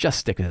lot. Just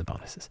stick with the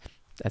bonuses.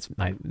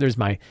 There's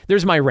my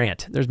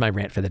rant. There's my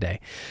rant for the day.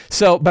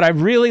 So, but I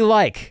really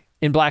like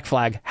in Black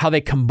Flag how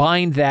they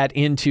combined that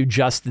into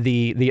just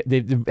the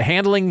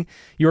handling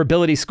your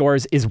ability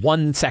scores is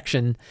one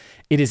section.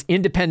 It is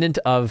independent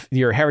of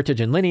your heritage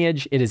and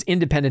lineage. It is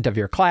independent of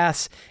your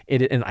class.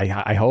 And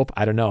I hope,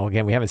 I don't know.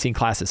 Again, we haven't seen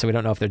classes, so we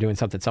don't know if they're doing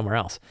something somewhere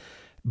else.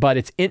 But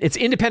it's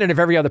independent of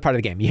every other part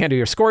of the game. You handle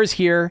your scores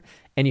here,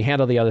 and you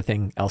handle the other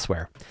thing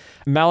elsewhere.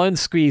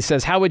 Malinsky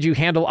says, how would you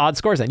handle odd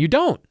scores then? You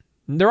don't.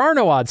 There are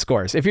no odd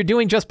scores. If you're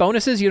doing just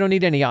bonuses, you don't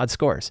need any odd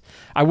scores.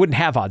 I wouldn't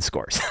have odd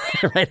scores,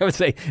 right? I would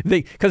say,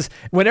 because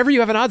whenever you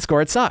have an odd score,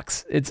 it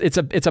sucks. It's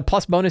a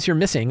plus bonus you're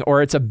missing,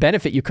 or it's a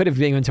benefit you could have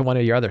given to one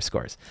of your other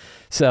scores.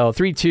 So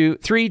 3, 2,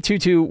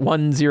 2,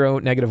 1, 0,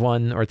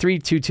 -1, or 3,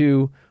 2,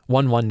 2,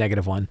 1, 1,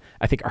 -1,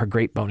 I think are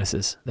great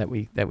bonuses that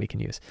we can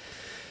use.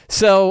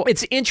 So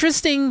it's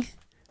interesting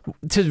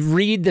to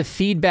read the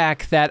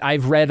feedback that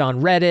I've read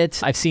on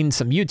Reddit. I've seen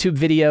some YouTube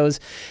videos.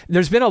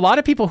 There's been a lot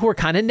of people who are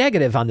kind of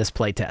negative on this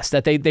playtest,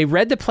 that they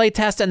read the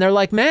playtest and they're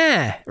like,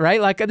 meh, right?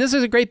 Like, this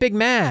is a great big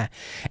meh.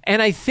 And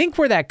I think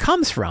where that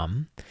comes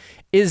from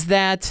is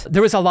that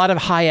there was a lot of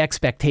high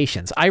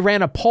expectations. I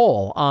ran a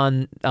poll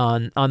on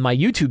my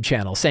YouTube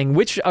channel saying,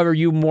 which are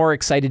you more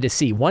excited to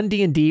see,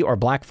 1D&D or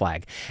Black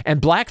Flag? And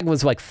Black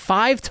was like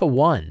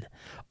 5-1.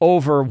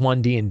 Over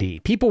 1D&D.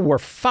 People were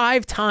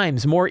 5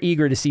 times more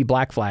eager to see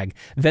Black Flag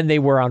than they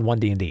were on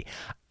 1D&D.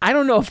 I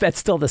don't know if that's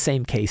still the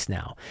same case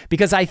now,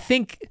 because I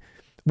think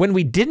when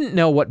we didn't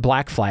know what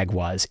Black Flag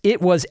was,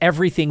 it was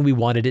everything we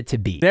wanted it to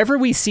be. Whenever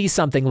we see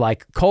something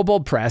like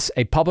Kobold Press,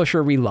 a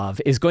publisher we love,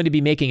 is going to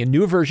be making a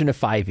new version of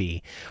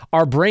 5e,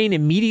 our brain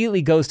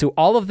immediately goes to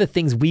all of the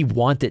things we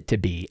want it to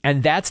be,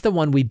 and that's the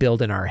one we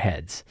build in our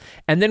heads.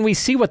 And then we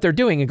see what they're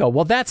doing and go,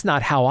 well, that's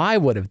not how I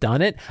would have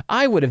done it.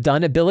 I would have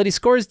done ability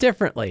scores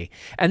differently.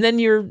 And then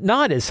you're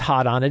not as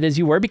hot on it as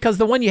you were, because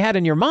the one you had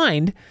in your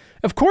mind,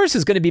 of course,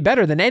 is going to be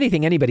better than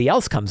anything anybody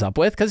else comes up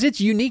with, because it's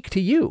unique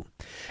to you.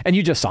 And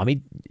you just saw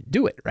me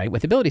do it, right,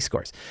 with ability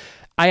scores.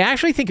 I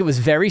actually think it was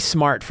very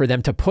smart for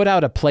them to put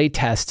out a play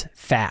test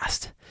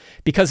fast,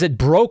 because it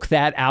broke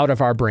that out of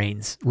our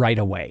brains right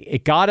away.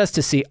 It got us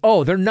to see,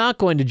 oh, they're not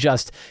going to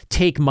just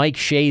take Mike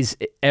Shea's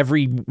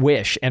every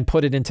wish and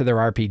put it into their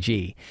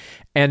RPG.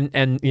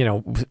 And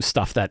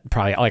stuff that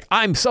probably, like,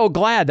 I'm so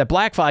glad that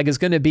Black Flag is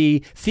going to be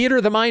theater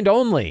of the mind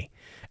only.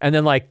 And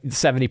then like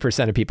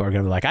 70% of people are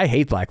going to be like, I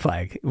hate Black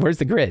Flag. Where's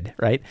the grid,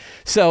 right?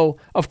 So,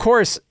 of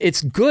course,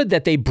 it's good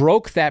that they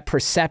broke that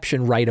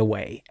perception right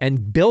away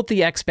and built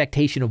the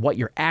expectation of what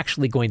you're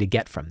actually going to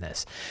get from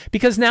this.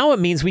 Because now it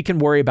means we can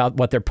worry about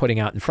what they're putting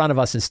out in front of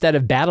us instead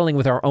of battling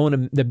with our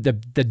own, the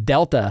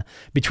delta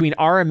between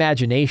our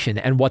imagination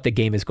and what the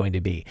game is going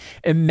to be.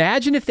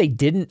 Imagine if they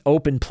didn't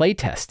open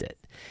playtest it.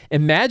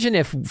 Imagine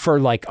if for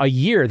like a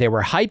year they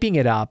were hyping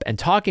it up and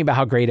talking about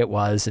how great it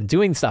was and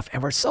doing stuff,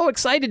 and we're so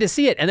excited to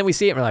see it. And then we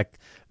see it and we're like,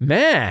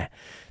 man,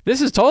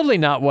 this is totally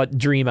not what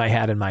dream I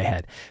had in my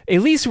head.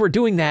 At least we're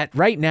doing that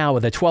right now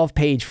with a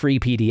 12-page free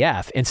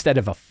PDF instead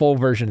of a full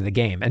version of the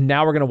game. And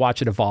now we're going to watch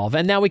it evolve.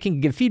 And now we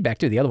can give feedback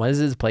too. The other one is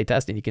a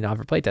playtest, and you can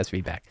offer playtest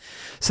feedback.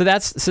 So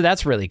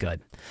that's really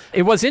good.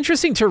 It was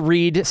interesting to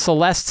read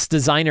Celeste's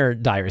designer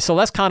diary.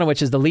 Celeste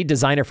Conowitch is the lead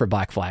designer for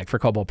Black Flag for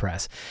Kobold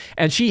Press.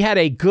 And she had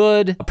a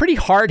pretty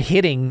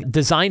hard-hitting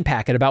design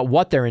packet about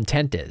what their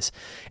intent is.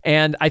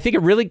 And I think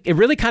it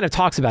really kind of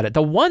talks about it.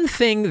 The one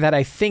thing that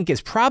I think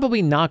is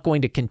probably not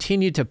going to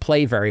continue to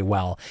play very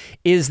well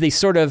is the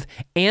sort of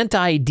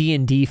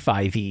anti-D&D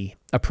 5e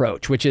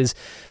approach, which is,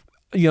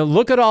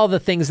 look at all the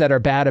things that are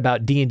bad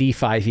about D&D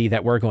 5e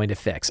that we're going to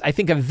fix. I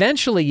think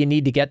eventually one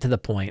needs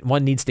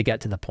to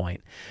get to the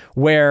point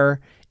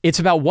where It's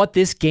about what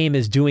this game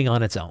is doing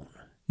on its own,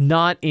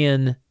 not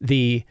in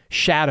the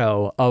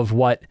shadow of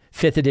what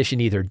 5th edition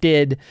either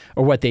did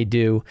or what they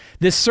do.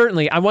 This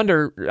certainly, I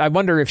wonder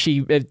if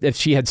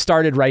she had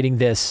started writing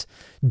this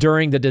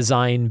during the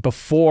design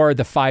before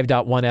the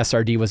 5.1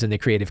 SRD was in the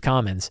Creative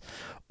Commons,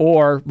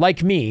 or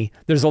like me,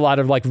 there's a lot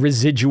of like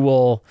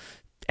residual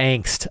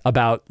angst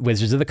about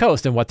Wizards of the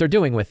Coast and what they're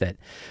doing with it.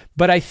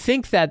 But I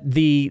think that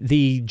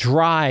the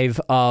drive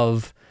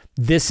of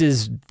this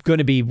is going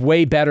to be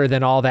way better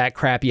than all that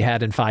crap you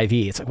had in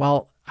 5e. It's like,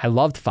 well, I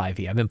loved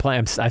 5e. I've been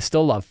playing. I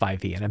still love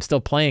 5e, and I'm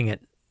still playing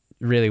it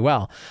really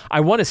well. I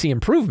want to see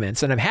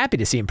improvements, and I'm happy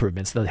to see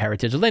improvements. The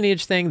heritage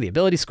lineage thing, the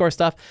ability score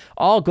stuff,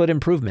 all good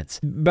improvements.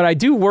 But I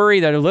do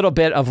worry that a little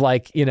bit of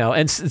like, you know,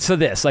 and so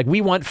this, like,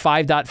 we want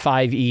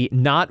 5.5e,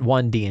 not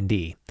 1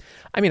 D&D.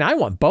 I mean, I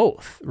want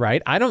both,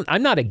 right?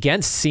 I'm not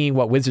against seeing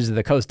what Wizards of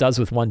the Coast does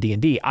with 1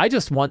 D&D. I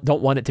just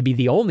don't want it to be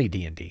the only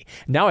D&D.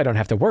 Now I don't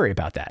have to worry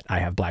about that. I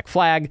have Black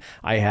Flag,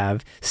 I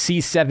have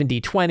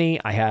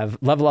C7020, I have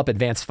Level Up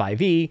Advanced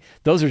 5e.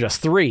 Those are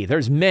just 3.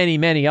 There's many,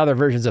 many other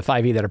versions of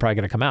 5e that are probably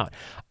going to come out.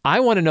 I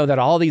want to know that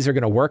all these are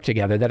going to work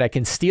together, that I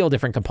can steal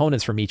different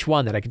components from each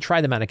one, that I can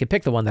try them out, and I can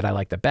pick the one that I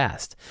like the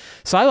best.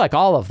 So I like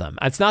all of them.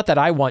 It's not that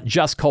I want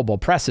just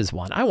Kobold Press's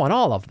one. I want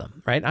all of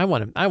them, right? I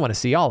want to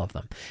see all of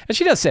them. And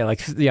she does say,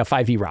 like, you know,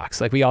 5e rocks.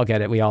 Like, we all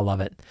get it. We all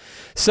love it.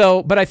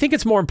 So, but I think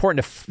it's more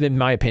important to, in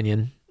my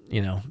opinion,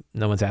 you know,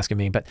 no one's asking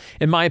me, but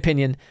in my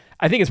opinion,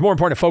 I think it's more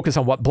important to focus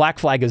on what Black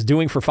Flag is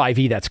doing for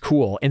 5e that's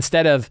cool,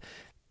 instead of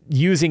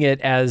using it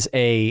as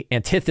a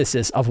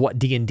antithesis of what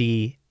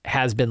D&D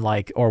has been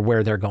like or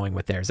where they're going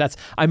with theirs.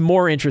 I'm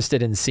more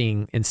interested in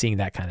seeing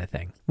that kind of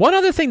thing. One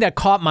other thing that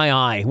caught my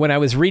eye when I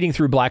was reading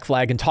through Black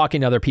Flag and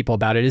talking to other people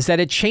about it is that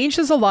it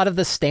changes a lot of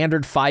the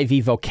standard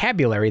 5e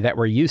vocabulary that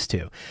we're used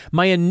to.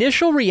 My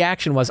initial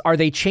reaction was, are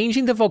they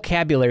changing the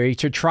vocabulary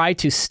to try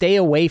to stay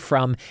away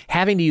from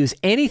having to use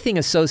anything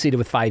associated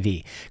with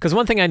 5e? Because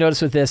one thing I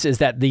noticed with this is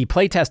that the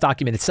playtest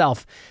document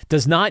itself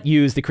does not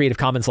use the Creative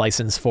Commons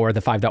license for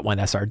the 5.1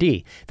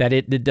 SRD. That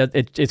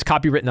it's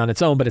copywritten on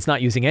its own, but it's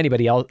not using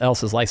anybody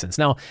else's license.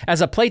 Now,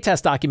 as a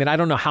playtest document, I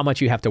don't know how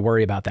much you have to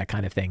worry about that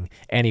kind of thing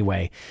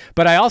anyway.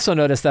 But I also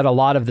noticed that a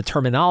lot of the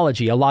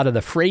terminology, a lot of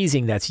the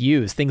phrasing that's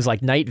used, things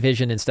like night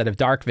vision instead of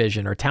dark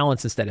vision, or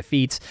talents instead of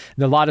feats,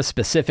 and a lot of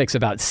specifics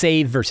about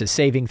save versus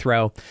saving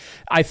throw.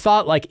 I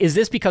thought, like, is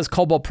this because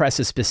Kobold Press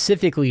is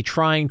specifically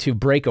trying to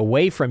break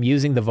away from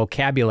using the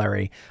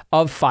vocabulary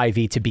of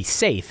 5e to be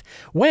safe,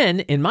 when,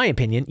 in my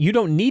opinion, you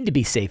don't need to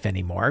be safe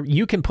anymore.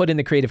 You can put in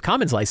the Creative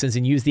Commons license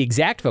and use the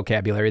exact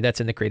vocabulary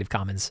that's in the Creative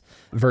Commons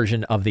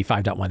version of the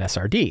 5.1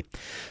 SRD.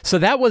 So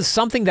that was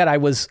something that I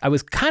was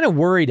kind of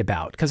worried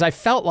about, because I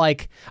felt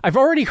like I've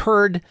already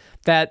heard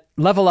that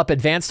Level Up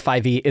Advanced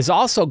 5e is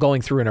also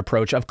going through an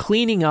approach of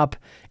cleaning up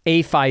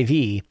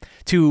A5E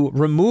to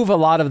remove a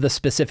lot of the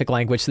specific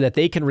language so that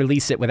they can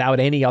release it without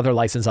any other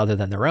license other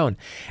than their own.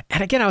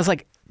 And again, I was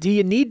like, do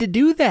you need to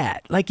do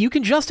that? Like, you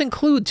can just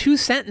include 2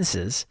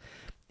 sentences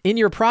in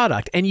your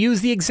product and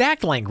use the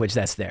exact language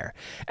that's there.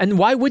 And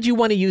why would you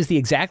want to use the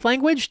exact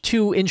language?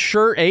 To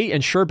ensure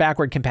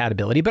backward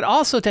compatibility, but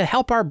also to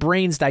help our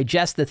brains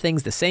digest the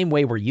things the same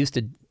way we're used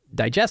to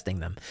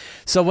digesting them.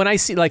 So when I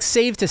see, like,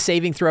 save to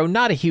saving throw,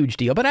 not a huge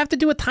deal, but I have to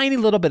do a tiny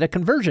little bit of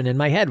conversion in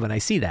my head when I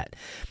see that.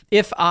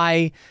 If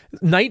I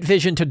night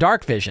vision to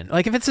dark vision,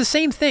 like, if it's the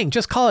same thing,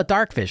 just call it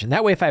dark vision.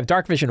 That way, if I have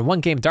dark vision in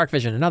one game, dark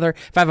vision in another,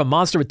 if I have a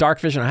monster with dark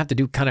vision, I have to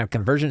do kind of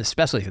conversion,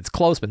 especially if it's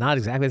close but not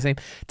exactly the same.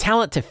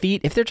 Talent to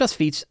feat, if they're just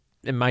feats,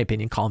 in my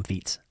opinion, call them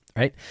feats,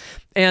 right?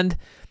 And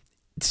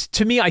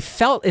to me, it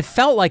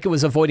felt like it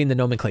was avoiding the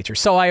nomenclature.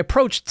 So I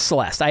approached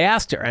Celeste. I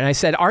asked her, and I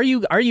said, are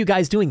you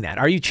guys doing that?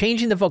 Are you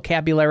changing the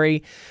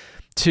vocabulary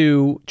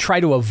to try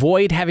to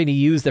avoid having to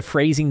use the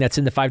phrasing that's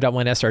in the 5.1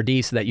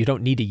 SRD so that you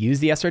don't need to use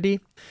the SRD?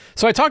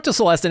 So I talked to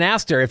Celeste and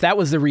asked her if that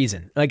was the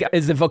reason. Like,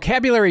 is the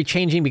vocabulary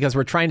changing because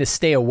we're trying to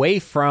stay away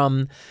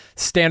from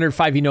standard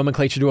 5e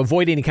nomenclature to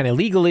avoid any kind of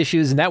legal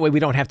issues, and that way we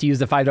don't have to use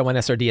the 5.1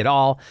 SRD at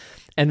all?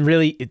 And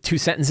really, 2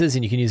 sentences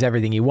and you can use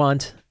everything you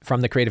want from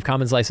the Creative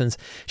Commons license.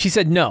 She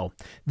said no.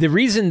 The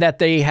reason that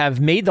they have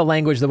made the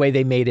language the way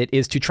they made it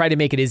is to try to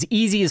make it as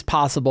easy as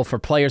possible for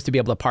players to be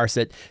able to parse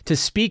it, to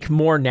speak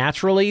more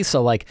naturally.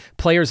 So, like,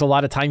 players a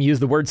lot of time use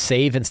the word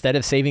save instead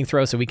of saving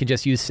throw, so we can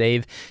just use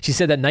save. She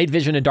said that night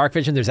vision and dark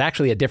vision, there's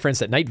actually a difference.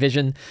 That night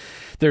vision,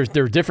 there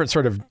are different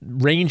sort of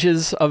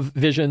ranges of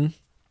vision,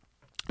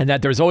 and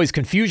that there's always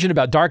confusion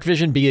about dark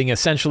vision being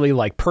essentially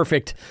like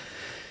perfect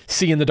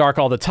see in the dark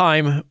all the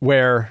time,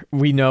 where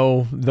we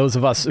know, those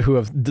of us who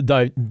have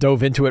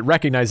dove into it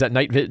recognize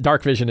that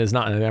dark vision is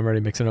not, I'm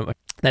already mixing up,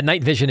 that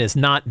night vision is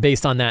not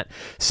based on that.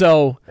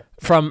 So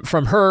from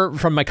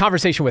my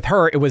conversation with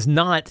her, it was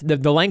not,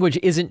 the language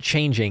isn't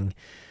changing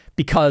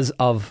because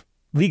of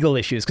legal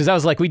issues. Because I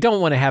was like, we don't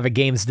want to have a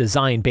game's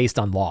design based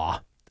on law.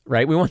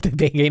 right? We want the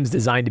games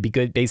designed to be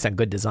good, based on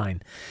good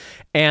design.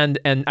 And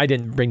I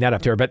didn't bring that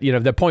up to her, but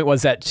the point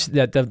was that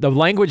the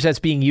language that's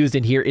being used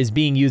in here is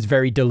being used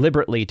very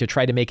deliberately to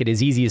try to make it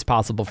as easy as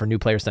possible for new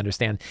players to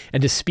understand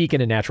and to speak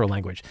in a natural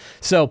language.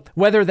 So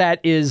whether that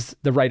is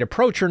the right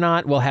approach or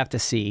not, we'll have to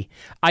see.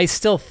 I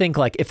still think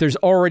like if there's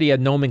already a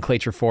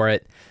nomenclature for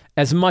it,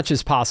 as much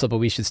as possible,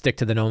 we should stick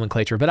to the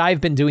nomenclature. But I've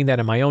been doing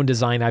that in my own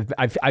design.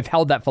 I've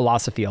held that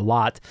philosophy a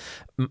lot.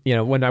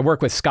 When I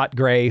work with Scott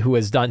Gray,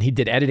 he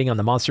did editing on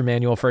the Monster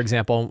Manual, for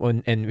example,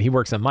 and he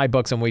works on my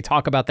books. And when we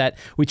talk about that,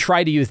 we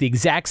try to use the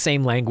exact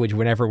same language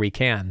whenever we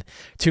can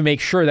to make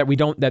sure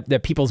that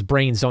that people's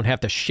brains don't have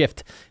to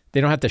shift. They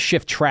don't have to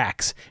shift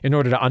tracks in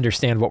order to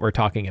understand what we're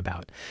talking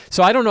about.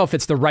 So I don't know if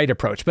it's the right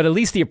approach, but at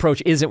least the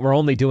approach isn't we're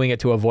only doing it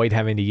to avoid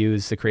having to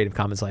use the Creative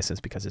Commons license,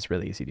 because it's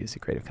really easy to use the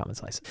Creative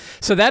Commons license.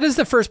 So that is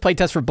the first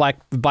playtest for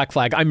Black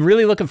Flag. I'm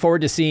really looking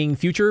forward to seeing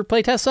future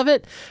playtests of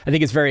it. I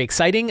think it's very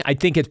exciting. I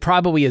think it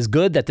probably is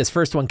good that this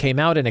first one came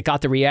out and it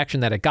got the reaction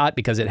that it got,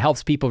 because it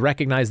helps people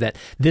recognize that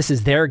this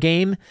is their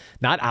game,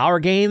 not our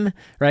game,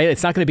 right?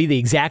 It's not going to be the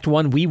exact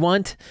one we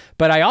want,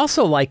 but I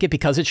also like it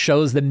because it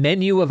shows the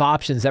menu of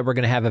options that we're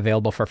going to have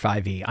available for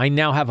 5e. I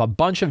now have a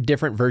bunch of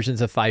different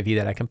versions of 5e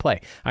that I can play.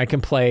 I can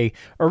play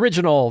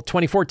original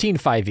 2014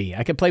 5e.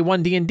 I can play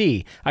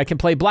 1D&D. I can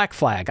play Black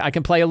Flag. I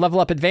can play a level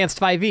up advanced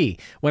 5e.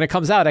 When it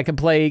comes out, I can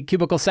play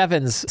Cubicle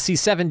 7's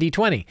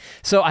C7D20.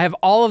 So I have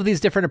all of these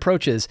different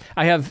approaches.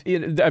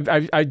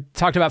 I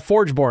talked about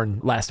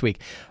Forgeborn last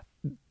week.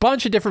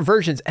 Bunch of different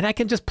versions, and I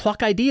can just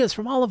pluck ideas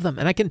from all of them,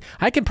 and I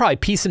can probably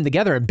piece them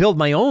together and build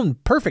my own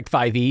perfect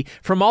 5e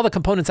from all the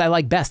components I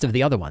like best of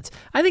the other ones.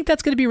 I think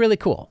that's going to be really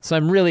cool, so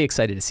I'm really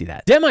excited to see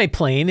that.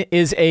 Demiplane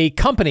is a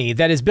company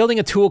that is building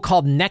a tool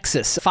called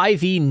Nexus,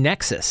 5e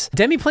Nexus.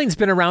 Demiplane's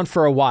been around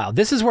for a while.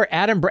 This is where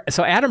Adam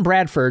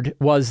Bradford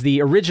was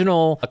the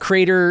original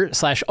creator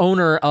 /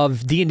 owner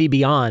of D&D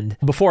Beyond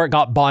before it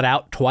got bought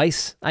out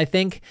twice, I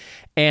think.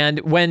 And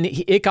when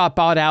it got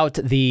bought out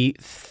the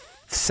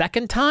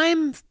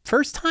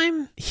first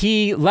time,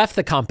 he left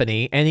the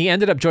company and he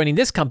ended up joining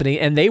this company,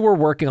 and they were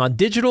working on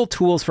digital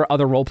tools for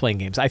other role-playing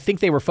games. I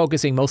think they were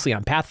focusing mostly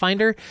on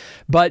Pathfinder,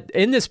 but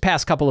in this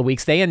past couple of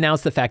weeks, they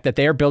announced the fact that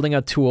they are building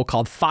a tool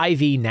called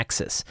 5e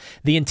Nexus.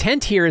 The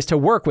intent here is to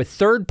work with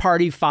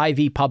third-party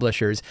 5e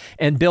publishers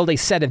and build a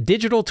set of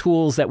digital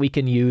tools that we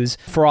can use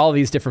for all of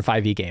these different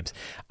 5e games.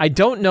 I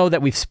don't know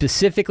that we've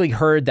specifically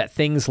heard that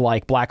things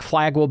like Black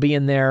Flag will be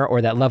in there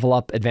or that Level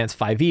Up Advanced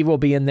 5e will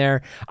be in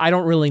there. I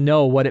don't really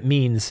know what it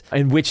means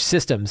and which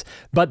systems,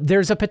 but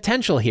there's a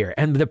potential here.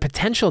 And the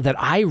potential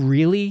that I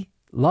really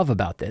love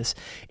about this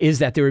is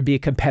that there would be a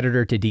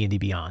competitor to D&D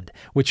Beyond,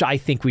 which I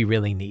think we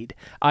really need.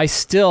 I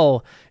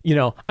still,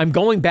 I'm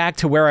going back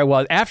to where I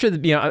was after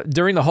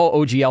during the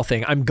whole OGL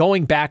thing. I'm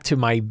going back to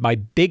my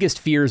biggest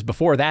fears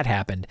before that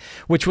happened,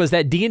 which was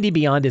that D&D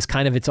Beyond is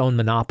kind of its own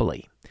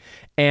monopoly.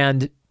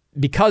 And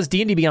because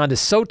D&D Beyond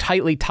is so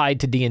tightly tied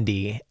to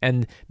D&D,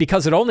 and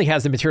because it only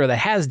has the material that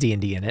has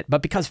D&D in it,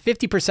 but because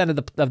 50%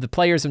 of the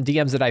players and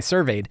DMs that I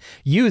surveyed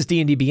use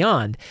D&D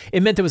Beyond,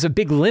 it meant there was a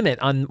big limit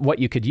on what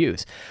you could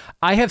use.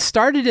 I have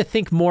started to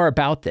think more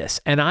about this,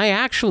 and I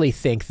actually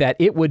think that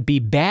it would be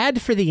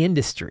bad for the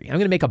industry. I'm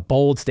going to make a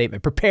bold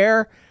statement.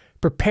 Prepare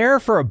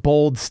for a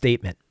bold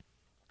statement,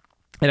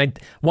 and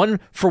one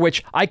for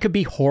which I could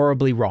be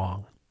horribly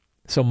wrong.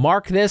 So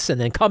mark this and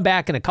then come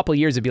back in a couple of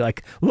years and be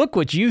like, look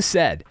what you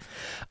said.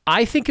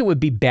 I think it would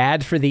be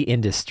bad for the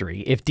industry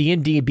if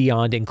D&D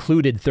Beyond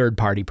included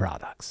third-party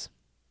products.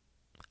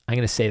 I'm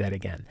going to say that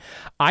again.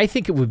 I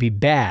think it would be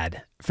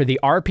bad for the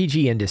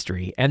RPG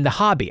industry and the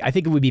hobby. I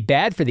think it would be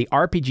bad for the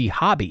RPG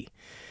hobby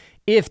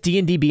if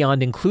D&D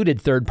Beyond included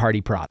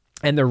third-party products.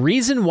 And the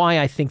reason why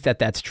I think that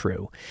that's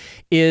true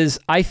is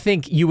I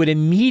think you would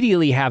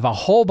immediately have a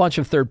whole bunch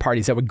of third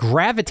parties that would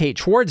gravitate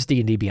towards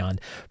D&D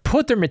Beyond,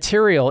 put their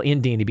material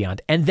in D&D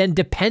Beyond, and then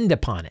depend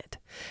upon it.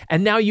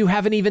 And now you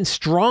have an even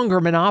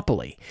stronger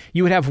monopoly.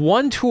 You would have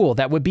one tool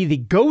that would be the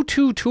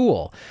go-to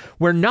tool,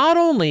 where not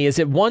only is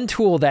it one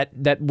tool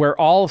that where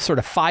all sort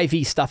of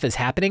 5e stuff is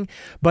happening,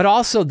 but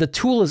also the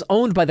tool is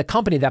owned by the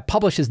company that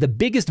publishes the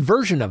biggest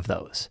version of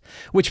those,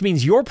 which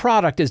means your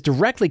product is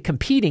directly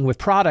competing with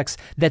products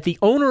that the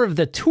owner of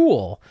the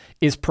tool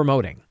is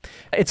promoting.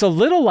 It's a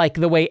little like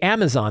the way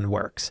Amazon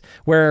works,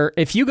 where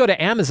if you go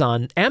to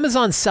Amazon,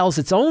 Amazon sells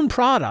its own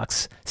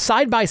products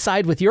side by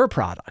side with your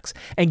products.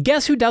 And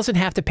guess who doesn't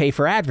have to pay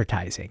for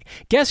advertising?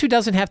 Guess who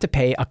doesn't have to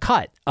pay a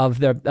cut of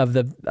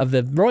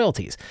the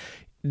royalties?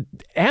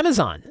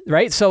 Amazon,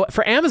 right? So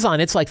for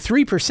Amazon, it's like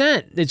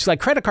 3%. It's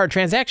like credit card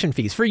transaction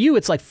fees. For you,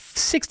 it's like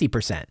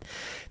 60%.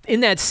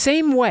 In that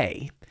same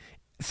way,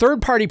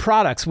 third-party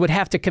products would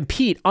have to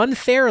compete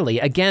unfairly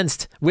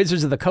against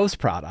Wizards of the Coast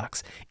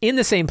products in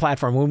the same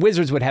platform, when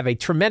Wizards would have a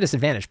tremendous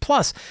advantage.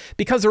 Plus,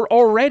 because they're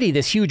already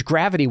this huge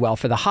gravity well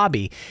for the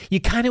hobby, you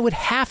kind of would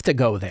have to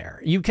go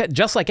there.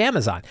 Just like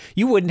Amazon,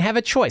 you wouldn't have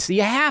a choice.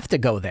 You have to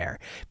go there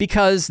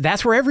because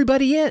that's where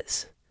everybody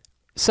is.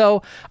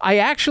 So I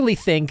actually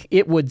think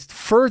it would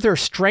further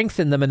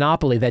strengthen the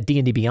monopoly that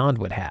D&D Beyond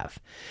would have.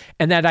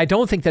 And that I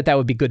don't think that that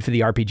would be good for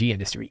the RPG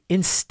industry.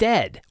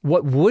 Instead,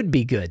 what would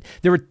be good,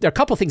 there are a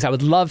couple things I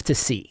would love to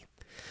see.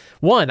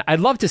 One, I'd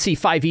love to see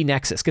 5e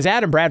Nexus, because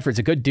Adam Bradford's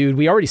a good dude.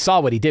 We already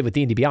saw what he did with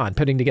D&D Beyond,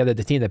 putting together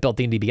the team that built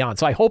D&D Beyond.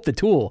 So I hope the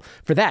tool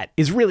for that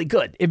is really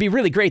good. It'd be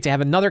really great to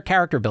have another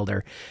character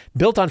builder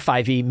built on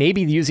 5e,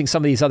 maybe using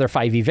some of these other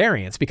 5e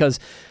variants, because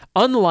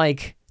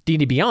unlike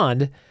D&D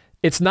Beyond,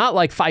 it's not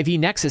like 5e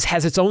Nexus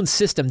has its own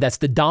system that's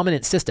the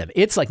dominant system.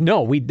 It's like,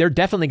 no, they're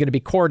definitely going to be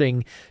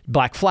courting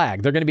Black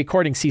Flag. They're going to be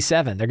courting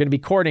C7. They're going to be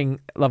courting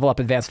Level Up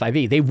Advanced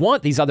 5e. They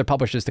want these other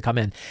publishers to come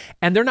in.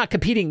 And they're not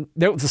competing.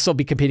 They'll still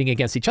be competing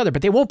against each other,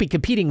 but they won't be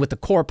competing with the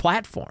core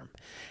platform.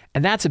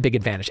 And that's a big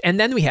advantage. And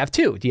then we have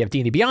two. You have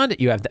D&D Beyond,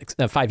 you have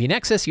 5e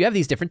Nexus, you have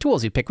these different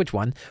tools. You pick which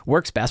one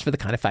works best for the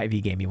kind of 5e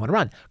game you want to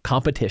run.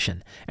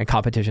 Competition. And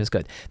competition is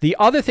good. The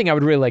other thing I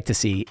would really like to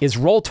see is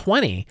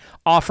Roll20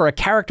 offer a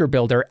character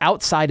builder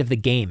outside of the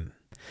game.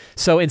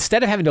 So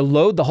instead of having to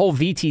load the whole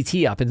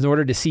VTT up in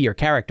order to see your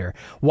character,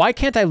 why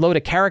can't I load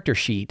a character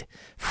sheet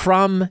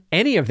from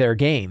any of their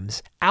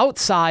games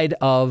outside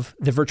of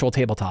the virtual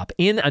tabletop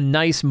in a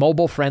nice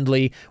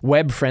mobile-friendly,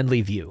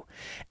 web-friendly view?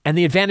 And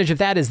the advantage of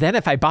that is then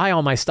if I buy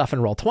all my stuff in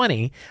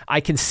Roll20,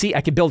 I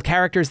can build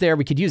characters there.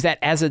 We could use that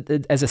as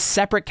a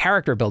separate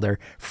character builder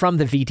from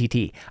the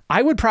VTT.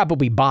 I would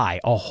probably buy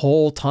a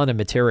whole ton of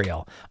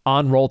material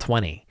on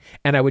Roll20,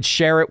 and I would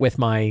share it with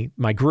my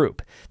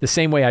group the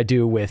same way I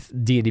do with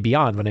D&D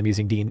Beyond when I'm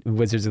using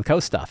Wizards of the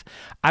Coast stuff.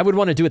 I would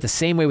want to do it the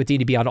same way with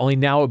D&D Beyond, only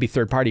now it would be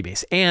third-party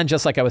based. And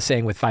just like I was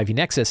saying with 5e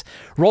Nexus,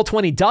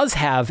 Roll20 does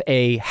have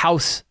a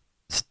house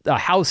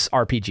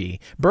RPG,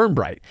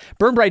 Burnbright.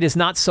 Burnbright is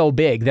not so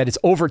big that it's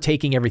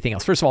overtaking everything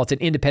else. First of all, it's an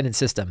independent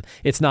system.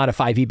 It's not a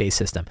 5e based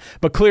system.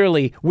 But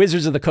clearly,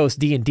 Wizards of the Coast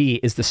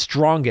D&D is the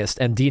strongest,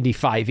 and D&D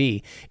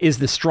 5e is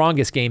the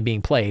strongest game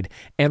being played.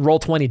 And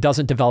Roll20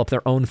 doesn't develop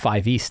their own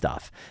 5e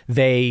stuff.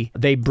 They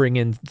bring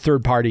in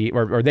third party,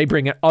 or they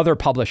bring in other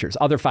publishers,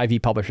 other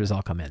 5e publishers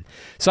all come in.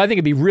 So I think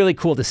it'd be really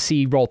cool to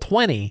see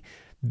Roll20.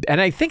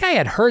 And I think I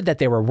had heard that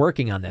they were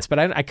working on this, but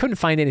I couldn't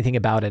find anything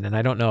about it, and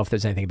I don't know if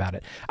there's anything about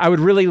it. I would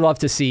really love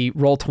to see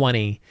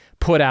Roll20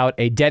 put out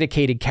a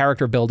dedicated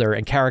character builder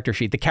and character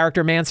sheet, the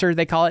Character Mancer,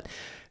 they call it.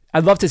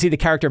 I'd love to see the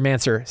Character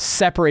Mancer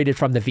separated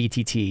from the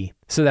VTT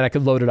so that I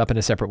could load it up in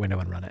a separate window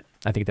and run it.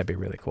 I think that'd be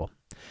really cool.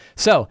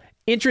 So,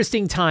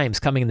 interesting times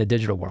coming in the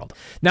digital world.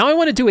 Now I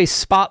want to do a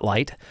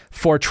spotlight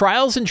for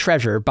Trials and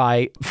Treasure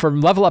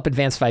from Level Up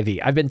Advanced 5e.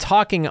 I've been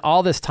talking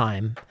all this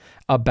time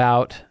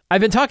I've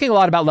been talking a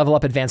lot about Level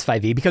Up Advanced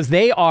 5e because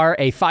they are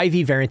a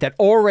 5e variant that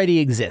already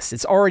exists.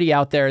 It's already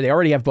out there. They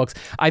already have books.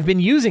 I've been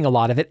using a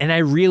lot of it, and I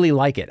really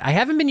like it. I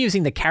haven't been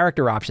using the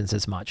character options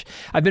as much.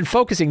 I've been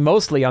focusing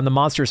mostly on the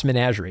Monstrous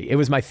Menagerie. It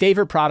was my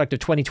favorite product of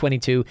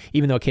 2022,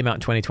 even though it came out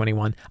in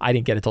 2021. I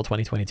didn't get it till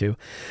 2022.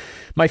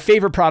 My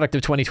favorite product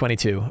of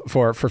 2022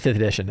 for 5th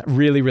edition.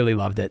 Really, really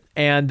loved it.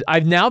 And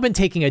I've now been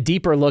taking a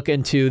deeper look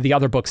into the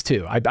other books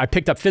too. I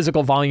picked up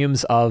physical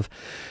volumes of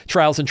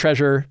Trials and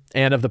Treasure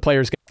and of the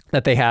Player's Guide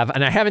that they have.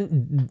 And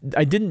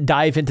I didn't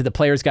dive into the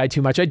Player's Guide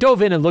too much. I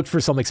dove in and looked for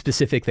some like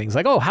specific things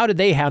like, oh, how did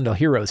they handle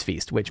Heroes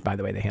Feast? Which, by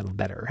the way, they handled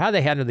better. How do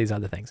they handle these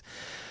other things?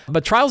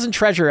 But Trials and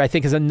Treasure, I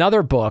think, is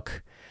another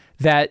book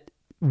that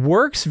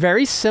works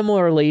very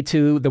similarly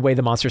to the way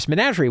the Monstrous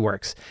Menagerie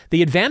works.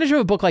 The advantage of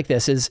a book like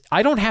this is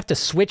I don't have to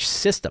switch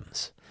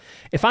systems.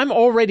 If I'm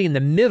already in the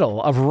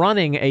middle of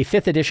running a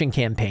 5th edition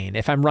campaign,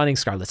 if I'm running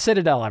Scarlet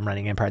Citadel, I'm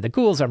running Empire of the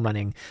Ghouls, I'm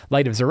running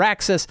Light of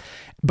Xeraxis,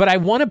 but I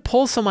want to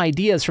pull some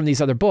ideas from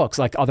these other books,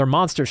 like other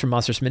monsters from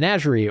Monstrous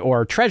Menagerie,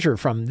 or treasure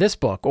from this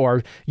book,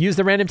 or use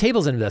the random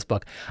tables into this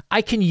book,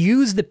 I can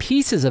use the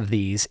pieces of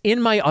these in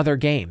my other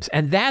games.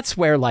 And that's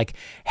where like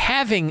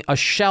having a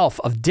shelf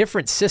of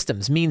different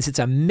systems means it's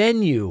a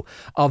menu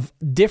of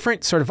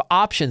different sort of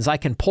options I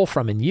can pull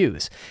from and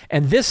use.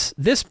 And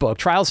this book,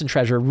 Trials and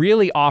Treasure,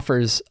 really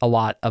offers a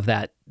lot of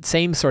that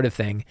same sort of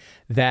thing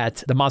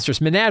that the Monstrous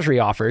Menagerie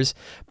offers,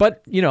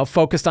 but, you know,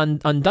 focused on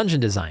dungeon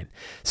design.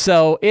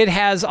 So it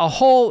has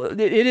it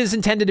is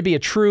intended to be a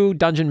true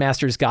Dungeon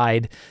Master's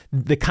Guide,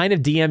 the kind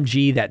of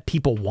DMG that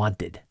people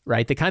wanted,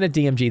 right? The kind of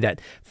DMG that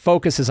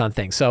focuses on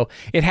things. So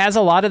it has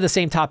a lot of the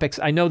same topics.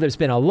 I know there's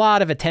been a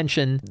lot of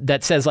attention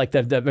that says like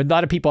a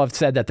lot of people have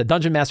said that the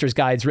Dungeon Master's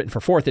Guides written for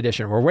 4th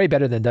edition were way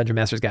better than Dungeon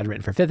Master's Guide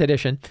written for 5th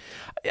edition.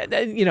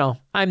 You know,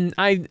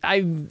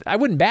 I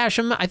wouldn't bash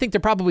them. I think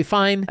they're probably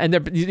fine. And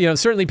they're, you know,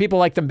 certainly people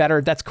like them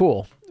better. That's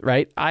cool,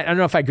 right? I don't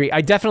know if I agree.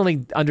 I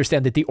definitely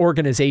understand that the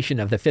organization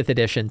of the 5th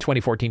edition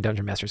 2014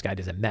 Dungeon Master's Guide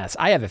is a mess.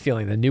 I have a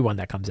feeling the new one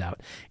that comes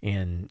out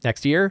in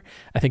next year,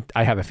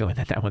 I have a feeling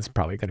that one's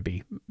probably going to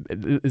be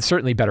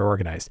certainly better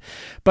organized.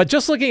 But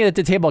just looking at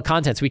the table of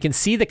contents, we can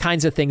see the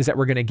kinds of things that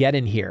we're going to get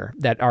in here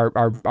that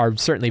are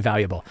certainly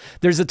valuable.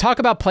 There's a talk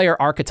about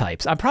player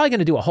archetypes. I'm probably going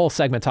to do a whole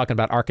segment talking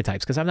about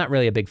archetypes because I'm not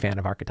really a big fan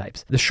of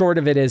archetypes. The short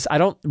of it is I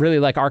don't really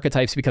like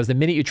archetypes because the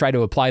minute you try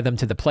to apply them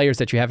to the players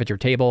that you have at your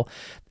table,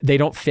 they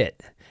don't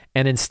fit.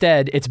 And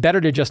instead, it's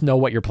better to just know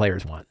what your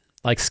players want.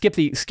 Like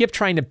skip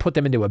trying to put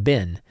them into a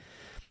bin,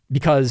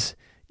 because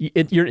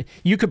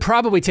you could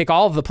probably take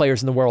all of the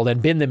players in the world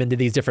and bin them into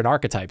these different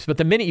archetypes. But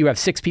the minute you have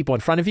 6 people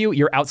in front of you,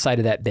 you're outside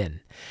of that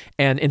bin.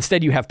 And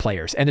instead you have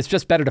players. And it's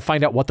just better to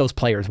find out what those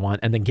players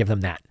want and then give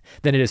them that,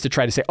 than it is to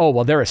try to say, oh,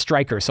 well, they're a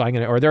striker, so I'm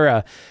going to, or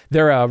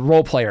they're a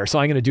role player, so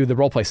I'm going to do the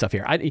role play stuff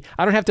here. I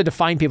don't have to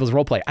define people's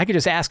role play. I could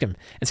just ask them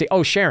and say,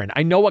 oh, Sharon,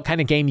 I know what kind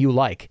of game you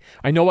like.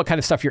 I know what kind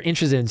of stuff you're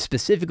interested in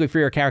specifically for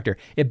your character.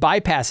 It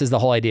bypasses the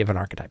whole idea of an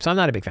archetype. So I'm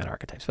not a big fan of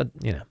archetypes, but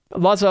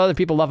lots of other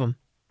people love them.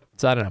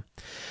 So I don't know.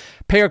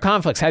 Player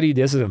conflicts.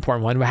 This is an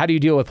important one. How do you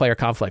deal with player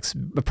conflicts?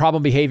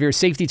 Problem behavior,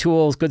 safety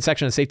tools, good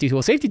section of safety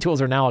tools. Safety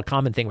tools are now a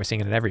common thing we're seeing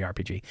in every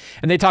RPG.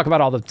 And they talk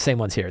about all the same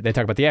ones here. They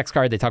talk about the X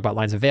card. They talk about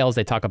lines of veils.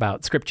 They talk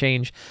about script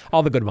change,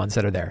 all the good ones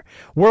that are there.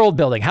 World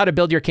building, how to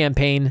build your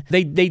campaign.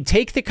 They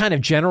take the kind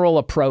of general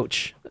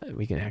approach.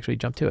 We can actually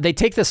jump to it. They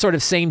take this sort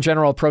of same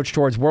general approach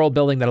towards world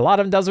building that a lot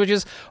of them does, which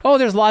is,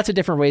 there's lots of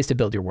different ways to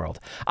build your world.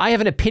 I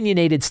have an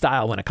opinionated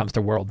style when it comes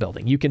to world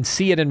building. You can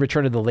see it in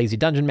Return of the Lazy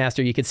Dungeon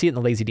Master. You can see it in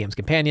the Lazy DM's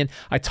Companion.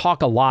 I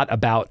talk a lot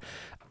about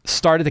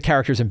start at the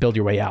characters and build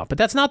your way out. But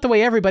that's not the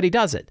way everybody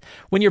does it.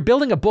 When you're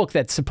building a book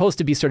that's supposed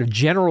to be sort of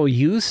general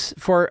use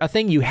for a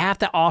thing, you have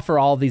to offer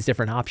all these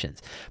different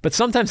options. But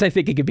sometimes I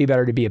think it could be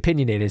better to be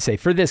opinionated and say,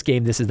 for this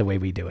game, this is the way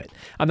we do it.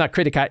 I'm not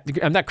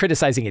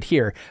criticizing it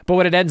here, but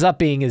what it ends up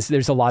being is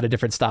there's a lot of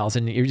different styles,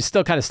 and you're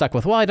still kind of stuck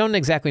with, well, I don't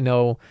exactly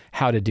know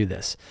how to do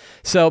this.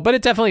 So, but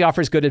it definitely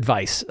offers good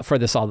advice for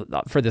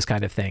this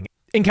kind of thing.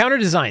 Encounter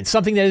design,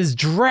 something that is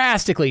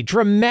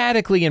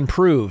dramatically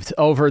improved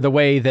over the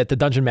way that the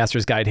Dungeon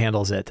Master's Guide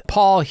handles it.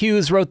 Paul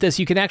Hughes wrote this.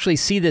 You can actually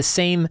see the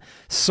same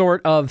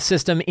sort of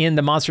system in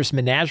the Monstrous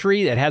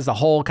Menagerie that has the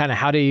whole kind of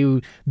how do you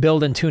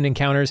build and tune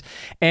encounters.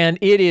 And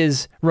it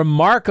is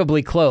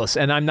remarkably close.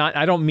 And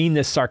I don't mean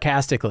this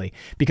sarcastically,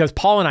 because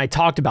Paul and I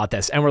talked about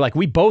this and we're like,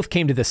 we both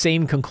came to the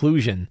same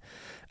conclusion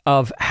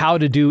of how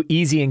to do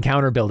easy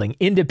encounter building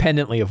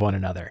independently of one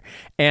another.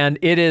 And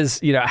it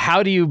is,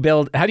 how do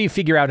you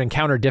figure out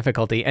encounter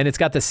difficulty? And it's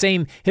got the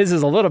same, his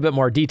is a little bit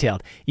more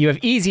detailed. You have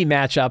easy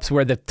matchups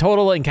where the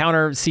total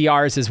encounter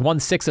CRs is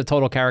 1/6 of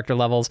total character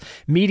levels,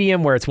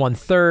 medium where it's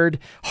 1/3,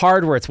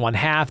 hard where it's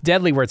 1/2,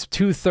 deadly where it's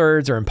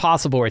 2/3, or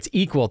impossible where it's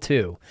equal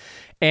to.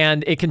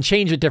 And it can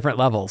change at different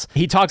levels.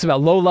 He talks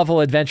about low-level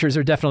adventures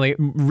are definitely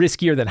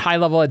riskier than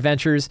high-level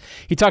adventures.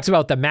 He talks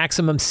about the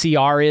maximum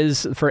CR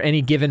is for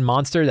any given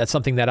monster. That's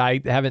something that I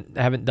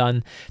haven't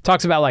done.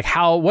 Talks about like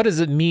what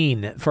does it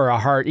mean for a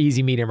hard,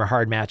 easy, medium, or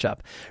hard matchup.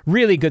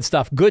 Really good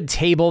stuff. Good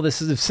table.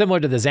 This is similar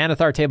to the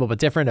Xanathar table, but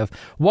different, of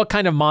what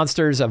kind of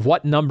monsters, of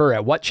what number,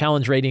 at what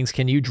challenge ratings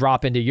can you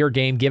drop into your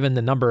game given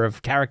the number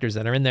of characters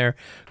that are in there.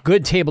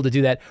 Good table to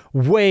do that.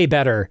 Way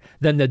better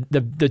than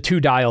the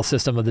 2-dial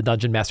system of the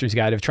Dungeon Master's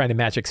Guide of trying to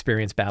match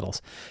experience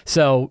battles.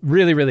 So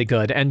really, really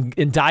good,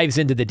 and dives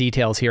into the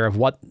details here of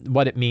what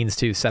it means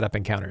to set up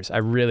encounters. I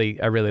really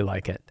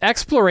like it.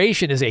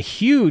 Exploration is a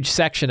huge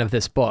section of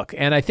this book,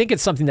 and I think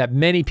it's something that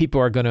many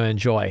people are going to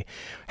enjoy.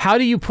 How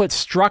do you put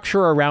structure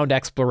around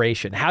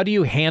exploration? How do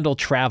you handle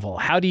travel?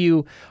 How do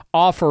you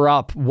offer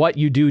up what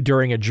you do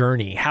during a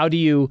journey?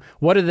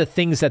 What are the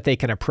things that they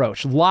can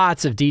approach?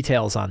 Lots of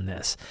details on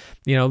this.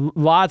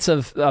 Lots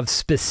of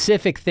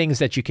specific things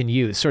that you can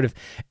use, sort of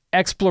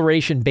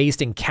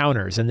exploration-based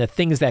encounters and the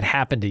things that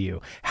happen to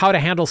you. How to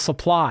handle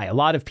supply. A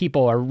lot of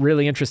people are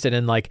really interested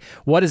in like,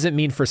 what does it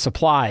mean for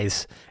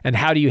supplies and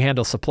how do you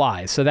handle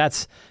supplies? So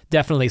that's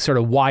definitely sort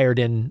of wired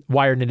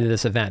into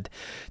this event.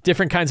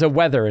 Different kinds of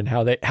weather and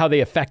how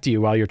they affect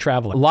you while you're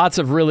traveling. Lots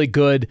of really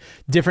good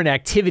different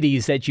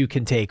activities that you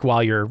can take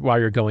while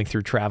you're going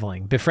through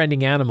traveling.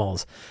 Befriending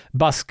animals,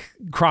 busk,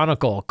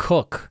 chronicle,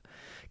 cook,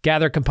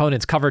 gather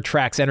components, cover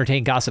tracks,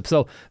 entertain, gossip.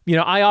 So,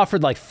 I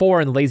offered like 4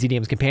 in the Lazy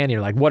DM's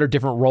Companion, like what are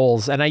different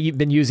roles? And I've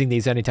been using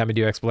these anytime I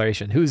do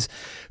exploration. Who's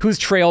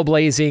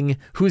trailblazing?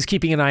 Who's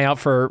keeping an eye out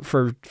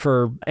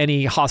for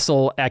any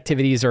hostile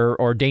activities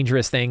or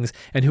dangerous things?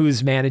 And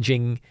who's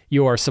managing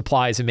your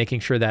supplies and making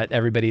sure that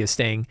everybody is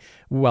staying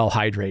well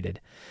hydrated?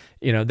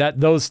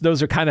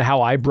 Those are kind of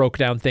how I broke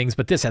down things,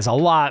 but this has a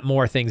lot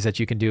more things that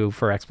you can do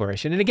for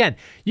exploration. And again,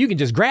 you can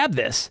just grab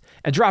this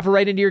and drop it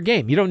right into your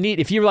game. You don't need,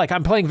 if you're like,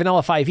 I'm playing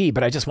vanilla 5e,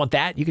 but I just want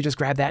that, you could just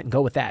grab that and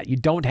go with that. You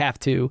don't have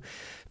to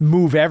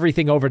move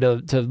everything over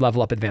to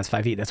level up advanced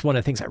 5e. That's one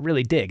of the things I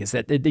really dig, is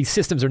that these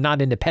systems are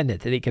not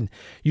independent.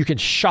 You can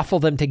shuffle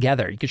them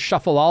together. You can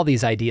shuffle all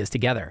these ideas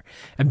together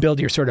and build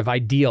your sort of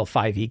ideal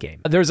 5e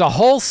game. There's a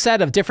whole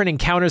set of different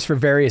encounters for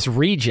various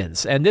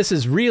regions, and this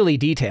is really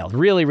detailed,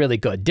 really, really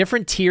good.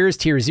 Different tiers,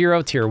 tier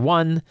 0, tier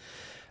 1,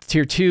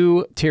 tier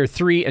 2, tier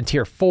 3, and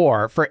tier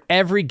 4 for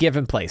every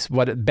given place.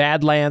 What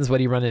Badlands, what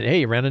do you run into?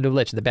 Hey, you ran into a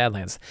lich in the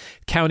Badlands.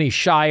 County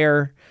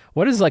Shire,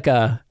 what is like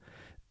a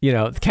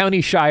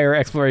County Shire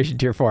exploration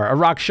tier 4. A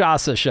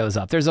Rakshasa shows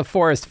up. There's a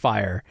forest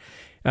fire.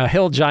 A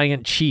hill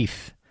giant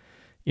chief.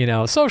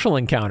 Social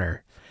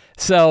encounter.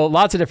 So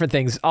lots of different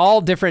things,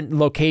 all different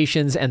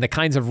locations and the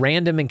kinds of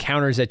random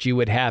encounters that you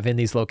would have in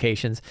these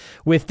locations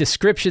with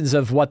descriptions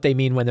of what they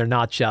mean when they're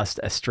not just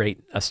a straight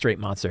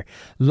monster.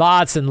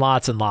 Lots and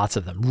lots and lots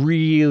of them.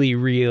 Really,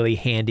 really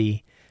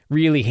handy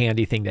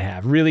thing to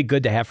have. Really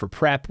good to have for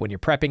prep. When you're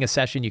prepping a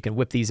session, you can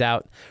whip these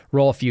out,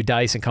 roll a few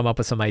dice, and come up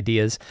with some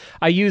ideas.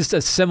 I used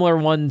a similar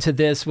one to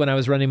this when I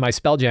was running my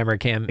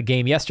Spelljammer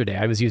game yesterday.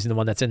 I was using the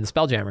one that's in the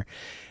Spelljammer.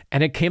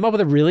 And it came up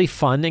with a really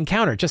fun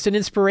encounter, just an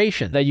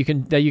inspiration that you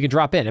can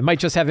drop in. It might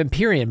just have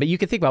Empyrean, but you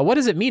can think about what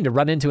does it mean to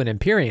run into an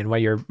Empyrean while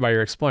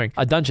you're exploring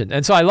a dungeon.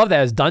 And so I love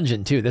that as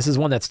dungeon too. This is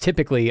one that's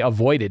typically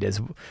avoided,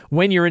 is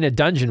when you're in a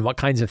dungeon, what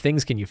kinds of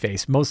things can you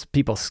face? Most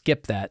people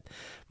skip that.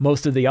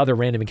 Most of the other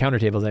random encounter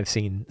tables I've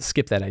seen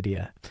skip that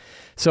idea.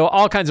 So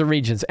all kinds of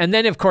regions. And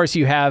then of course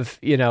you have,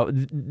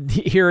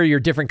 here are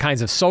your different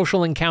kinds of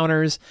social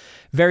encounters,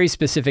 very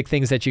specific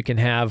things that you can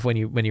have when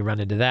you run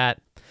into that.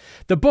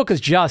 The book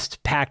is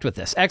just packed with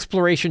this.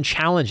 Exploration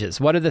challenges.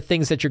 What are the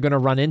things that you're going to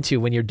run into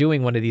when you're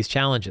doing one of these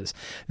challenges?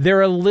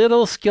 They're a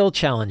little skill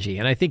challengey,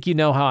 and I think you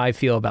know how I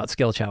feel about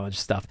skill challenge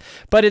stuff.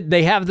 But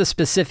they have the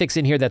specifics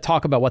in here that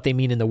talk about what they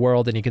mean in the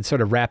world, and you can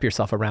sort of wrap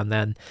yourself around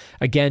them.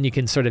 Again, you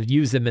can sort of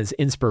use them as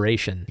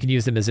inspiration. You can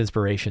use them as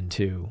inspiration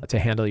to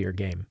handle your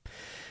game.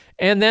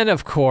 And then,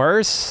 of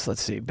course,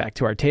 let's see, back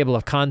to our table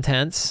of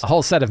contents, a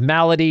whole set of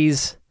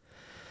maladies.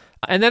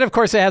 And then, of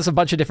course, it has a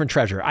bunch of different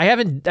treasure. I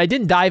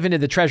didn't dive into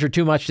the treasure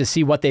too much to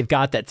see what they've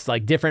got that's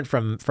like different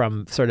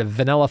from sort of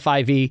vanilla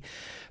 5e.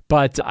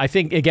 But I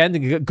think,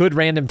 again, good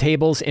random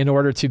tables in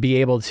order to be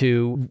able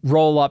to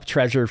roll up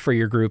treasure for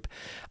your group.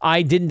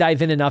 I didn't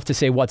dive in enough to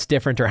say what's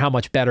different or how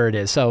much better it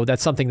is. So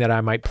that's something that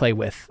I might play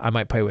with.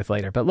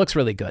 Later, but it looks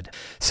really good.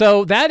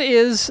 So that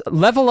is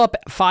Level Up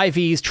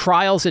 5e's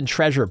Trials and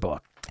Treasure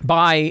book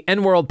by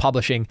N-World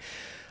Publishing.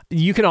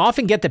 You can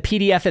often get the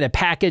PDF in a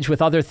package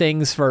with other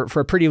things for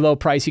a pretty low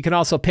price. You can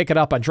also pick it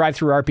up on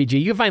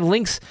Drive-Thru-RPG. You can find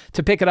links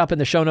to pick it up in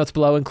the show notes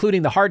below,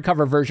 including the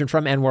hardcover version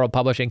from N-World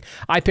Publishing.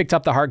 I picked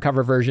up the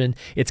hardcover version.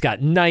 It's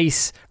got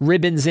nice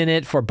ribbons in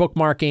it for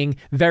bookmarking,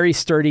 very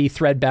sturdy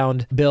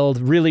thread-bound build,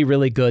 really,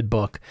 really good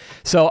book.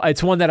 So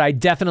it's one that I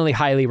definitely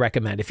highly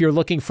recommend. If you're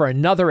looking for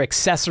another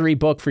accessory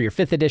book for your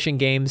 5th edition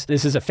games,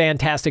 this is a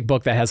fantastic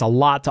book that has a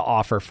lot to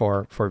offer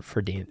for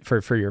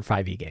your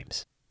 5e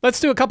games. Let's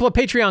do a couple of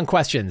Patreon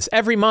questions.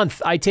 Every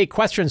month, I take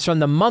questions from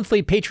the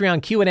monthly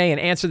Patreon Q&A and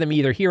answer them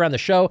either here on the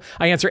show.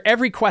 I answer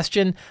every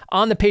question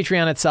on the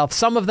Patreon itself.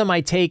 Some of them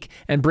I take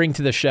and bring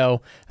to the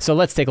show. So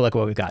let's take a look at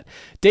what we've got.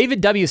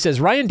 David W.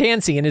 says, Ryan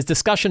Dancy, in his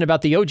discussion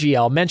about the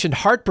OGL, mentioned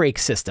heartbreak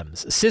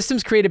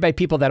systems created by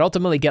people that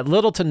ultimately get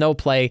little to no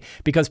play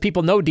because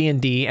people know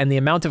D&D and the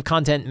amount of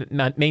content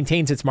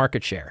maintains its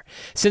market share.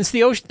 Since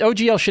the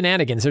OGL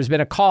shenanigans, there's been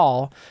a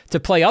call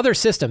to play other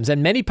systems,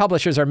 and many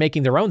publishers are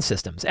making their own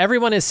systems.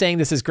 Everyone is saying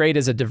this is great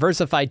as a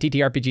diversified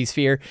TTRPG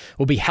sphere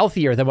will be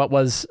healthier than what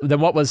was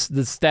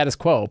the status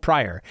quo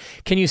prior.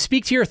 Can you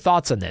speak to your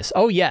thoughts on this?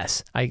 Oh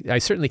yes, I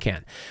certainly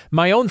can.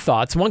 My own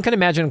thoughts. One can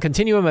imagine a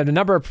continuum of a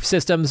number of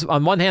systems.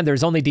 On one hand,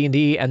 there's only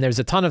D&D and there's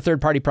a ton of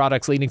third-party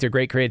products leading to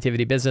great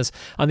creativity business.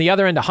 On the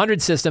other end, 100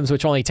 systems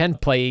which only 10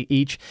 play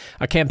each.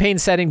 A campaign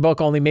setting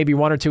book, only maybe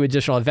 1 or 2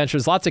 additional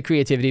adventures. Lots of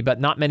creativity, but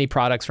not many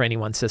products for any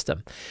one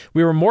system.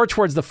 We were more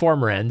towards the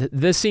former end.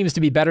 This seems to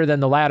be better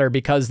than the latter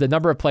because the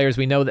number of players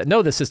we know that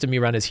know the system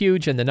you run is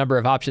huge, and the number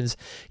of options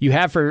you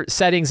have for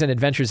settings and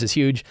adventures is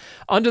huge.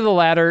 Under the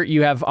latter,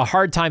 you have a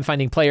hard time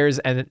finding players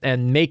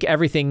and make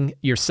everything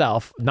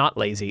yourself, not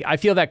lazy. I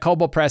feel that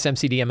Kobold Press,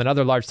 MCDM, and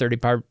other large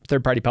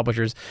third-party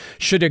publishers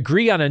should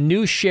agree on a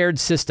new shared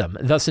system,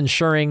 thus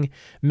ensuring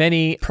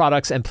many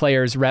products and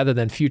players rather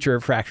than future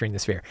fracturing the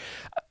sphere.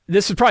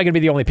 This is probably going to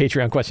be the only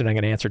Patreon question I'm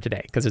going to answer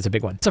today because it's a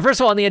big one. So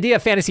first of all, on the idea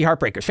of Fantasy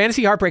Heartbreakers.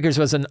 Fantasy Heartbreakers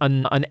was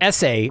an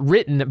essay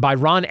written by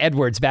Ron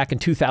Edwards back in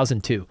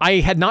 2002. I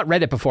had not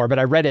read it before, but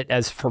I read it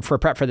as for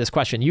prep for this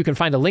question. You can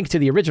find a link to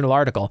the original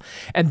article.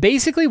 And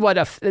basically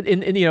first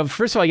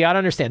of all, you got to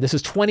understand, this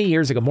was 20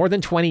 years ago, more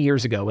than 20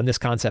 years ago when this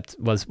concept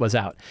was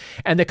out.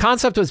 And the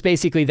concept was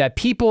basically that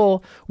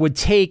people would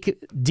take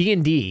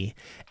D&D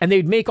and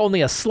they'd make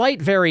only a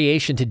slight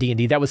variation to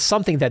D&D that was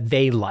something that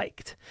they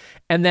liked.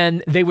 And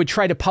then they would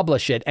try to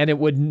publish it and it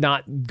would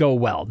not go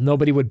well.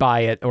 Nobody would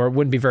buy it, or it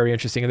wouldn't be very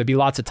interesting. And there'd be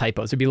lots of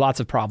typos. There'd be lots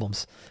of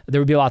problems. There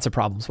would be lots of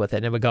problems with it,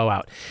 and it would go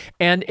out.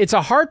 And it's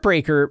a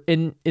heartbreaker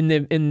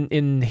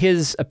in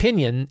his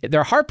opinion.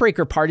 Their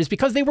heartbreaker part is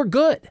because they were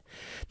good,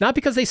 not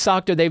because they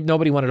sucked or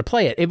nobody wanted to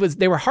play it.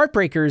 They were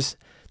heartbreakers.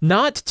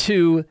 Not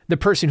to the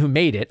person who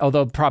made it,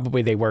 although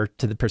probably they were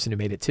to the person who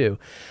made it too.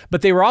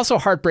 But they were also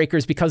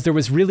heartbreakers because there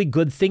was really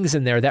good things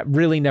in there that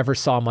really never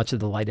saw much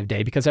of the light of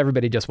day because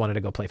everybody just wanted to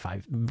go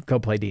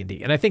play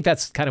D&D. And I think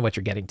that's kind of what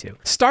you're getting to.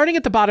 Starting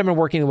at the bottom and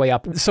working the way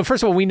up. So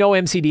first of all, we know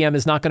MCDM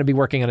is not going to be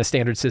working on a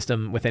standard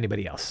system with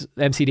anybody else.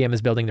 MCDM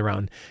is building their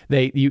own.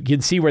 You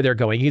can see where they're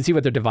going. You can see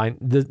what their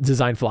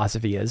design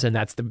philosophy is, and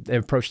that's the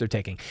approach they're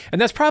taking.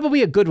 And that's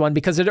probably a good one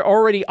because there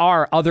already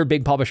are other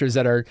big publishers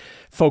that are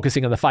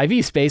focusing on the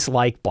 5e space,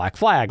 like Black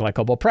Flag, like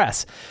Kobold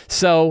Press.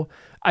 So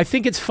I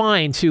think it's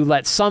fine to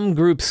let some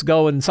groups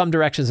go in some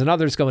directions and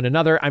others go in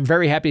another. I'm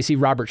very happy to see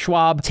Robert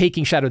Schwab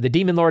taking Shadow of the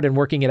Demon Lord and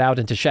working it out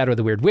into Shadow of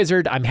the Weird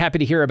Wizard. I'm happy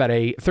to hear about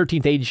a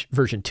 13th Age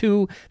version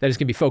 2 that is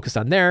going to be focused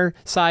on their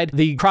side.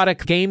 The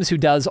Product Games, who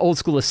does Old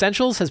School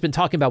Essentials, has been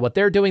talking about what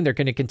they're doing. They're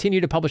going to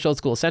continue to publish Old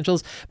School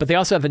Essentials, but they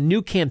also have a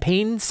new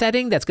campaign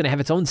setting that's going to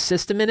have its own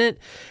system in it,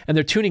 and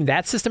they're tuning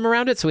that system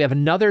around it. So we have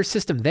another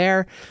system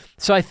there.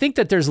 So I think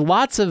that there's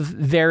lots of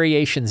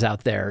variations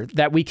out there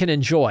that we can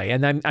enjoy.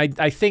 And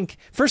I think,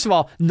 first of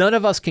all, none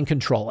of us can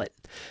control it.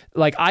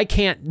 Like, I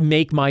can't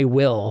make my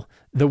will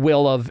the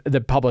will of the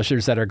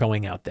publishers that are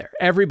going out there.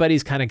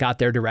 Everybody's kind of got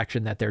their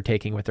direction that they're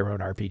taking with their own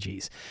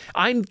RPGs.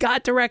 I've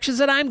got directions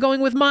that I'm going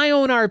with my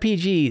own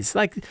RPGs.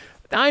 Like,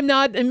 I'm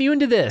not immune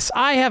to this.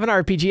 I have an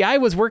RPG. I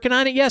was working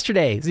on it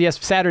yesterday. Yes,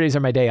 Saturdays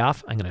are my day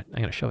off. I'm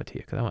gonna show it to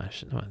you because I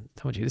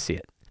want you to see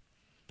it.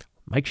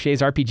 Mike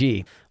Shea's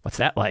RPG. What's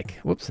that like?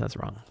 Whoops, that's the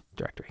wrong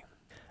directory.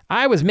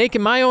 I was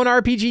making my own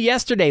RPG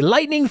yesterday,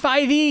 Lightning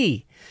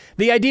 5E.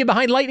 The idea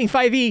behind Lightning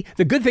 5E,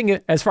 the good thing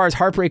as far as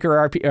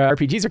Heartbreaker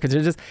RPGs are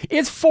concerned, is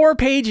it's 4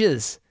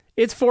 pages.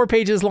 It's 4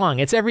 pages long.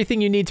 It's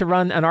everything you need to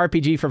run an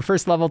RPG from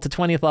first level to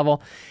 20th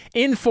level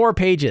in 4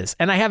 pages.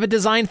 And I have a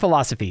design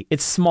philosophy.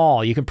 It's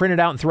small. You can print it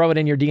out and throw it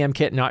in your DM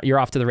kit and you're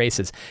off to the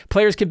races.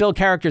 Players can build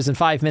characters in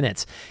 5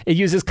 minutes. It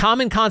uses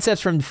common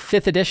concepts from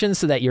 5th edition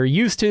so that you're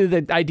used to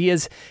the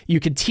ideas. You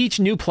can teach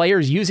new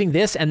players using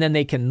this, and then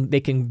they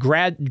can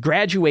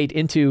graduate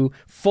into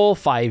full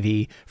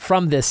 5e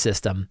from this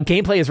system.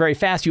 Gameplay is very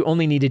fast. You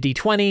only need a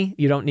D20.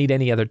 You don't need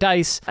any other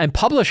dice. And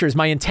publishers,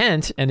 my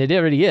intent, and it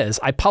already is,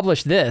 I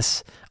published this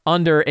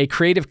under a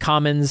Creative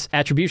Commons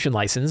attribution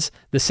license,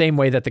 the same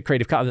way that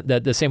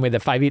the same way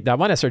that 5e.1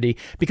 SRD,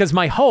 because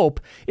my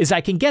hope is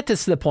I can get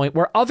this to the point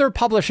where other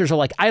publishers are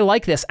like, I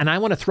like this, and I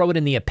want to throw it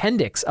in the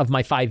appendix of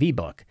my 5e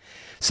book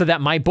so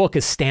that my book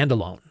is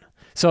standalone.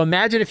 So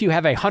imagine if you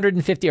have a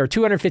 150 or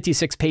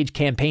 256 page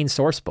campaign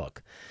source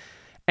book,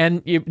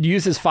 and it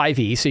uses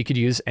 5e, so you could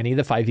use any of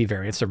the 5e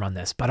variants to run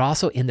this, but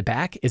also in the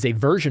back is a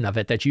version of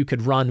it that you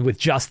could run with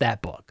just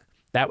that book.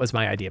 That was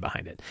my idea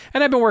behind it.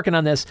 And I've been working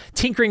on this,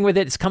 tinkering with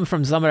it. It's come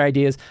from some other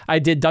ideas. I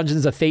did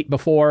Dungeons of Fate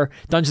before.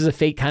 Dungeons of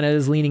Fate kind of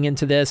is leaning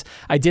into this.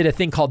 I did a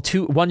thing called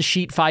One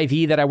Sheet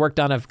 5e that I worked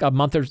on a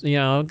month or,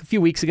 a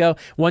few weeks ago.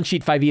 One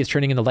Sheet 5e is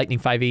turning into Lightning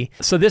 5e.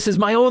 So this is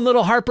my own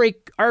little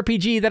Heartbreak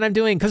RPG that I'm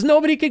doing because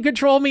nobody can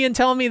control me and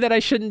tell me that I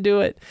shouldn't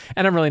do it.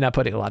 And I'm really not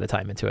putting a lot of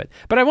time into it.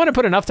 But I want to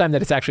put enough time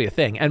that it's actually a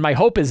thing. And my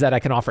hope is that I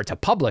can offer it to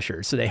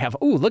publishers. So they have,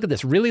 ooh, look at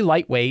this, really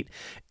lightweight,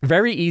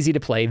 very easy to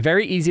play,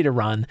 very easy to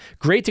run,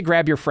 great to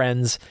grab your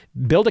friends,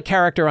 build a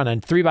character on a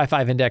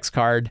 3x5 index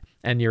card,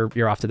 and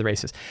you're off to the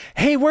races.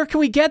 Hey, where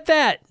can we get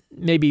that?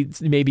 Maybe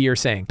you're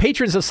saying.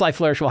 Patrons of Sly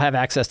Flourish will have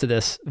access to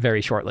this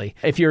very shortly.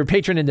 If you're a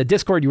patron in the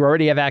Discord, you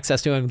already have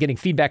access to it. I'm getting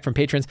feedback from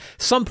patrons.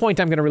 Some point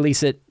I'm going to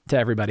release it to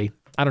everybody.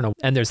 I don't know.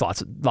 And there's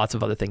lots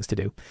of other things to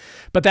do.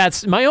 But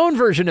that's my own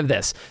version of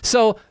this.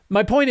 So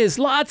my point is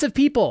lots of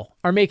people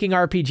are making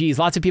RPGs.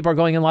 Lots of people are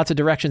going in lots of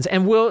directions.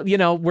 And we're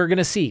going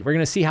to see. We're going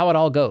to see how it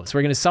all goes.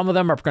 Some of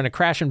them are going to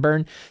crash and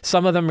burn.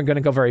 Some of them are going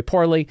to go very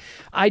poorly.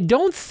 I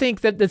don't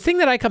think that the thing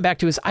that I come back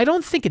to is I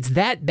don't think it's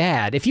that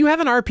bad. If you have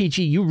an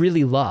RPG you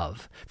really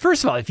love,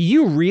 first of all, if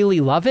you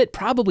really love it,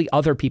 probably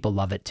other people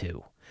love it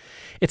too.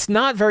 It's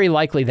not very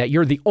likely that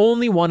you're the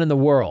only one in the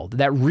world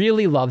that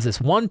really loves this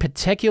one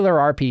particular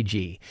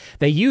RPG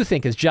that you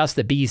think is just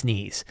the bee's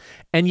knees,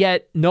 and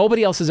yet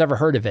nobody else has ever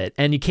heard of it,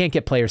 and you can't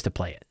get players to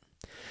play it.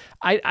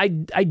 I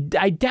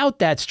doubt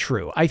that's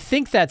true. I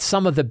think that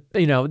some of the,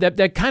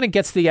 that kind of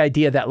gets the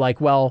idea that like,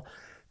 well,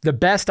 the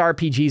best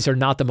RPGs are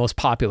not the most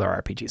popular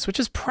RPGs,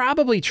 which is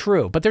probably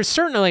true, but there's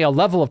certainly a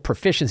level of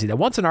proficiency that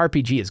once an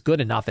RPG is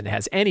good enough and it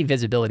has any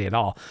visibility at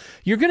all,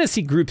 you're going to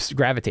see groups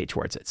gravitate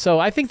towards it. So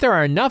I think there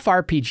are enough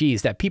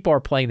RPGs that people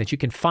are playing that you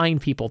can find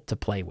people to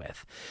play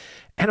with.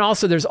 And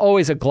also there's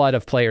always a glut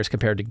of players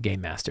compared to game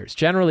masters.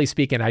 Generally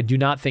speaking, I do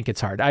not think it's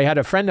hard. I had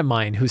a friend of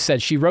mine who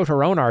said she wrote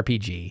her own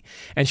RPG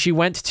and she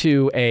went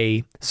to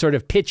a sort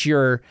of pitch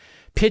your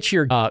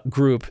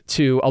group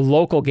to a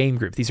local game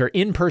group. These are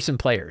in-person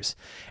players.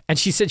 And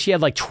she said she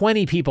had like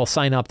 20 people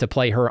sign up to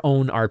play her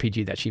own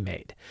RPG that she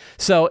made.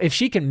 So if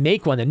she can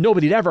make one that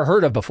nobody'd ever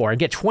heard of before and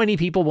get 20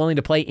 people willing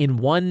to play in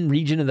one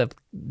region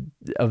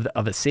of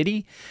a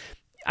city,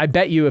 I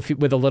bet you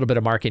with a little bit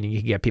of marketing, you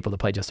can get people to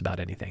play just about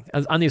anything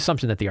on the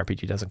assumption that the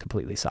RPG doesn't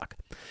completely suck.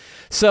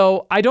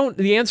 So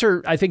the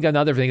answer, I think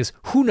another thing is,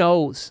 who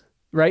knows?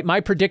 Right? My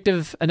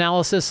predictive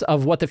analysis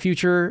of what the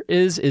future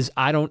is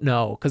I don't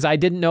know, because I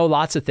didn't know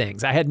lots of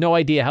things. I had no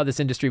idea how this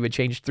industry would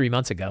change 3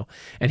 months ago,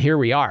 and here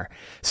we are.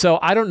 So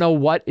I don't know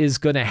what is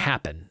going to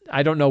happen.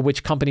 I don't know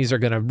which companies are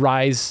going to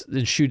rise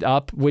and shoot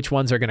up, which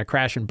ones are going to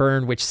crash and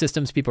burn, which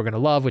systems people are going to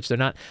love, which they're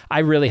not. I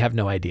really have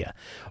no idea.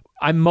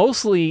 I'm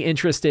mostly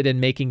interested in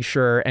making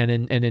sure and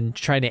in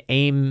trying to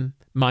aim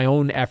my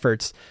own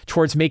efforts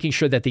towards making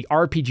sure that the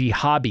RPG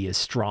hobby is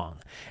strong.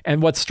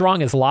 And what's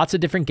strong is lots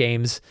of different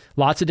games,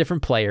 lots of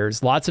different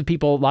players, lots of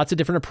people, lots of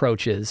different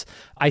approaches.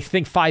 I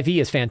think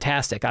 5e is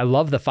fantastic. I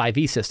love the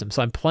 5e system.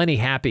 So I'm plenty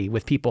happy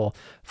with people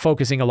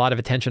focusing a lot of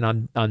attention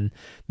on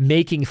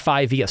making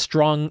 5e a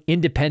strong,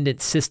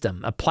 independent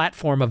system, a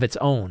platform of its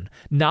own,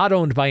 not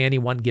owned by any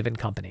one given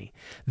company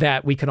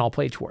that we can all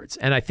play towards.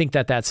 And I think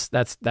that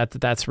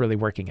that's really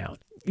working out.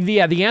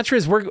 Yeah, the answer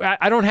is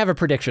I don't have a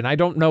prediction. I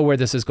don't know where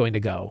this is going to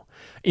go.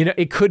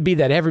 It could be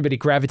that everybody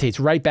gravitates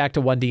right back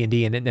to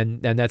 1D&D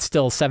and that's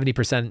still 70%,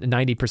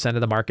 90% of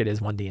the market is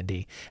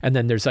 1D&D. And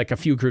then there's like a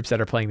few groups that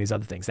are playing these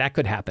other things. That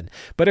could happen.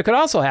 But it could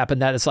also happen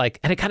that it's like,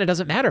 and it kind of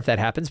doesn't matter if that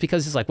happens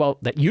because it's like, well,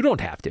 that you don't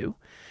have to.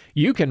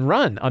 You can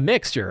run a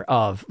mixture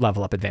of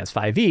Level Up Advanced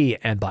 5e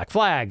and Black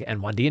Flag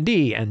and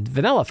 1D&D and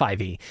Vanilla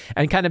 5e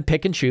and kind of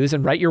pick and choose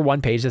and write your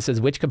one page that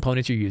says which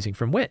components you're using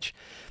from which.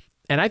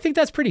 And I think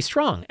that's pretty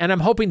strong. And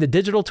I'm hoping the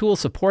digital tools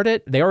support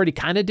it. They already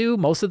kind of do.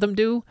 Most of them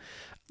do.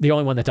 The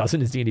only one that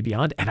doesn't is D&D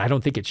Beyond. And I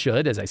don't think it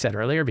should, as I said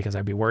earlier, because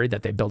I'd be worried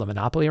that they build a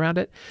monopoly around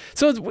it.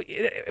 So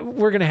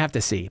we're going to have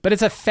to see. But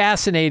it's a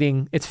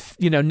fascinating,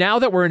 now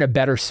that we're in a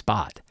better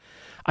spot,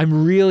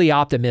 I'm really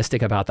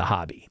optimistic about the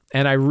hobby.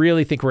 And I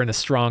really think we're in a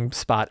strong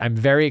spot. I'm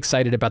very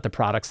excited about the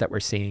products that we're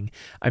seeing.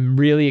 I'm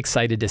really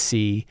excited to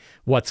see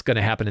what's going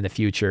to happen in the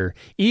future.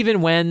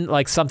 Even when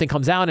like something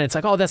comes out and it's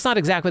like, oh, that's not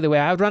exactly the way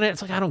I would run it.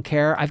 It's like, I don't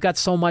care. I've got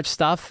so much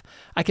stuff.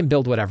 I can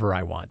build whatever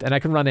I want and I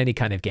can run any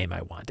kind of game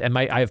I want. And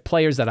I have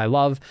players that I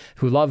love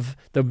who love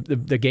the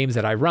games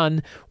that I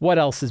run. What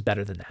else is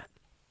better than that?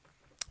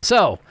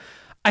 So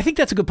I think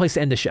that's a good place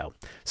to end the show.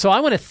 So I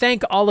want to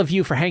thank all of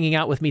you for hanging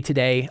out with me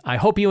today. I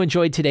hope you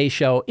enjoyed today's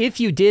show. If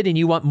you did and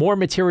you want more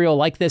material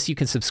like this, you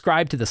can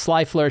subscribe to the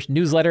Sly Flourish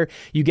newsletter.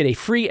 You get a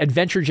free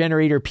adventure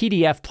generator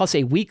PDF plus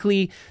a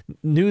weekly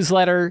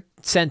newsletter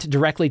sent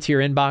directly to your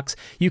inbox.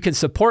 You can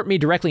support me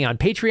directly on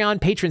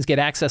Patreon. Patrons get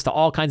access to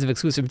all kinds of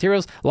exclusive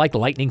materials like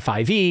Lightning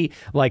 5e,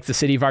 like the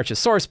City of Arches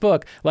source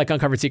book, like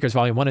Uncovered Secrets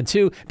Volume 1 and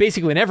 2.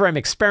 Basically, whenever I'm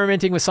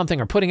experimenting with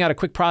something or putting out a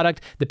quick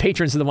product, the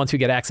patrons are the ones who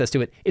get access to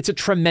it. It's a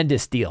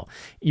tremendous deal.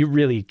 You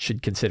really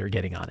should consider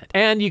getting on it.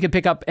 And you can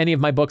pick up any of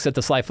my books at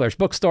the Sly Flourish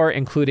bookstore,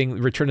 including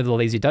Return of the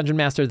Lazy Dungeon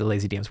Master, the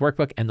Lazy DM's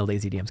Workbook, and the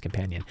Lazy DM's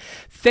Companion.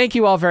 Thank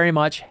you all very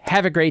much.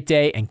 Have a great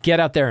day and get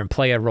out there and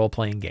play a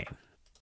role-playing game.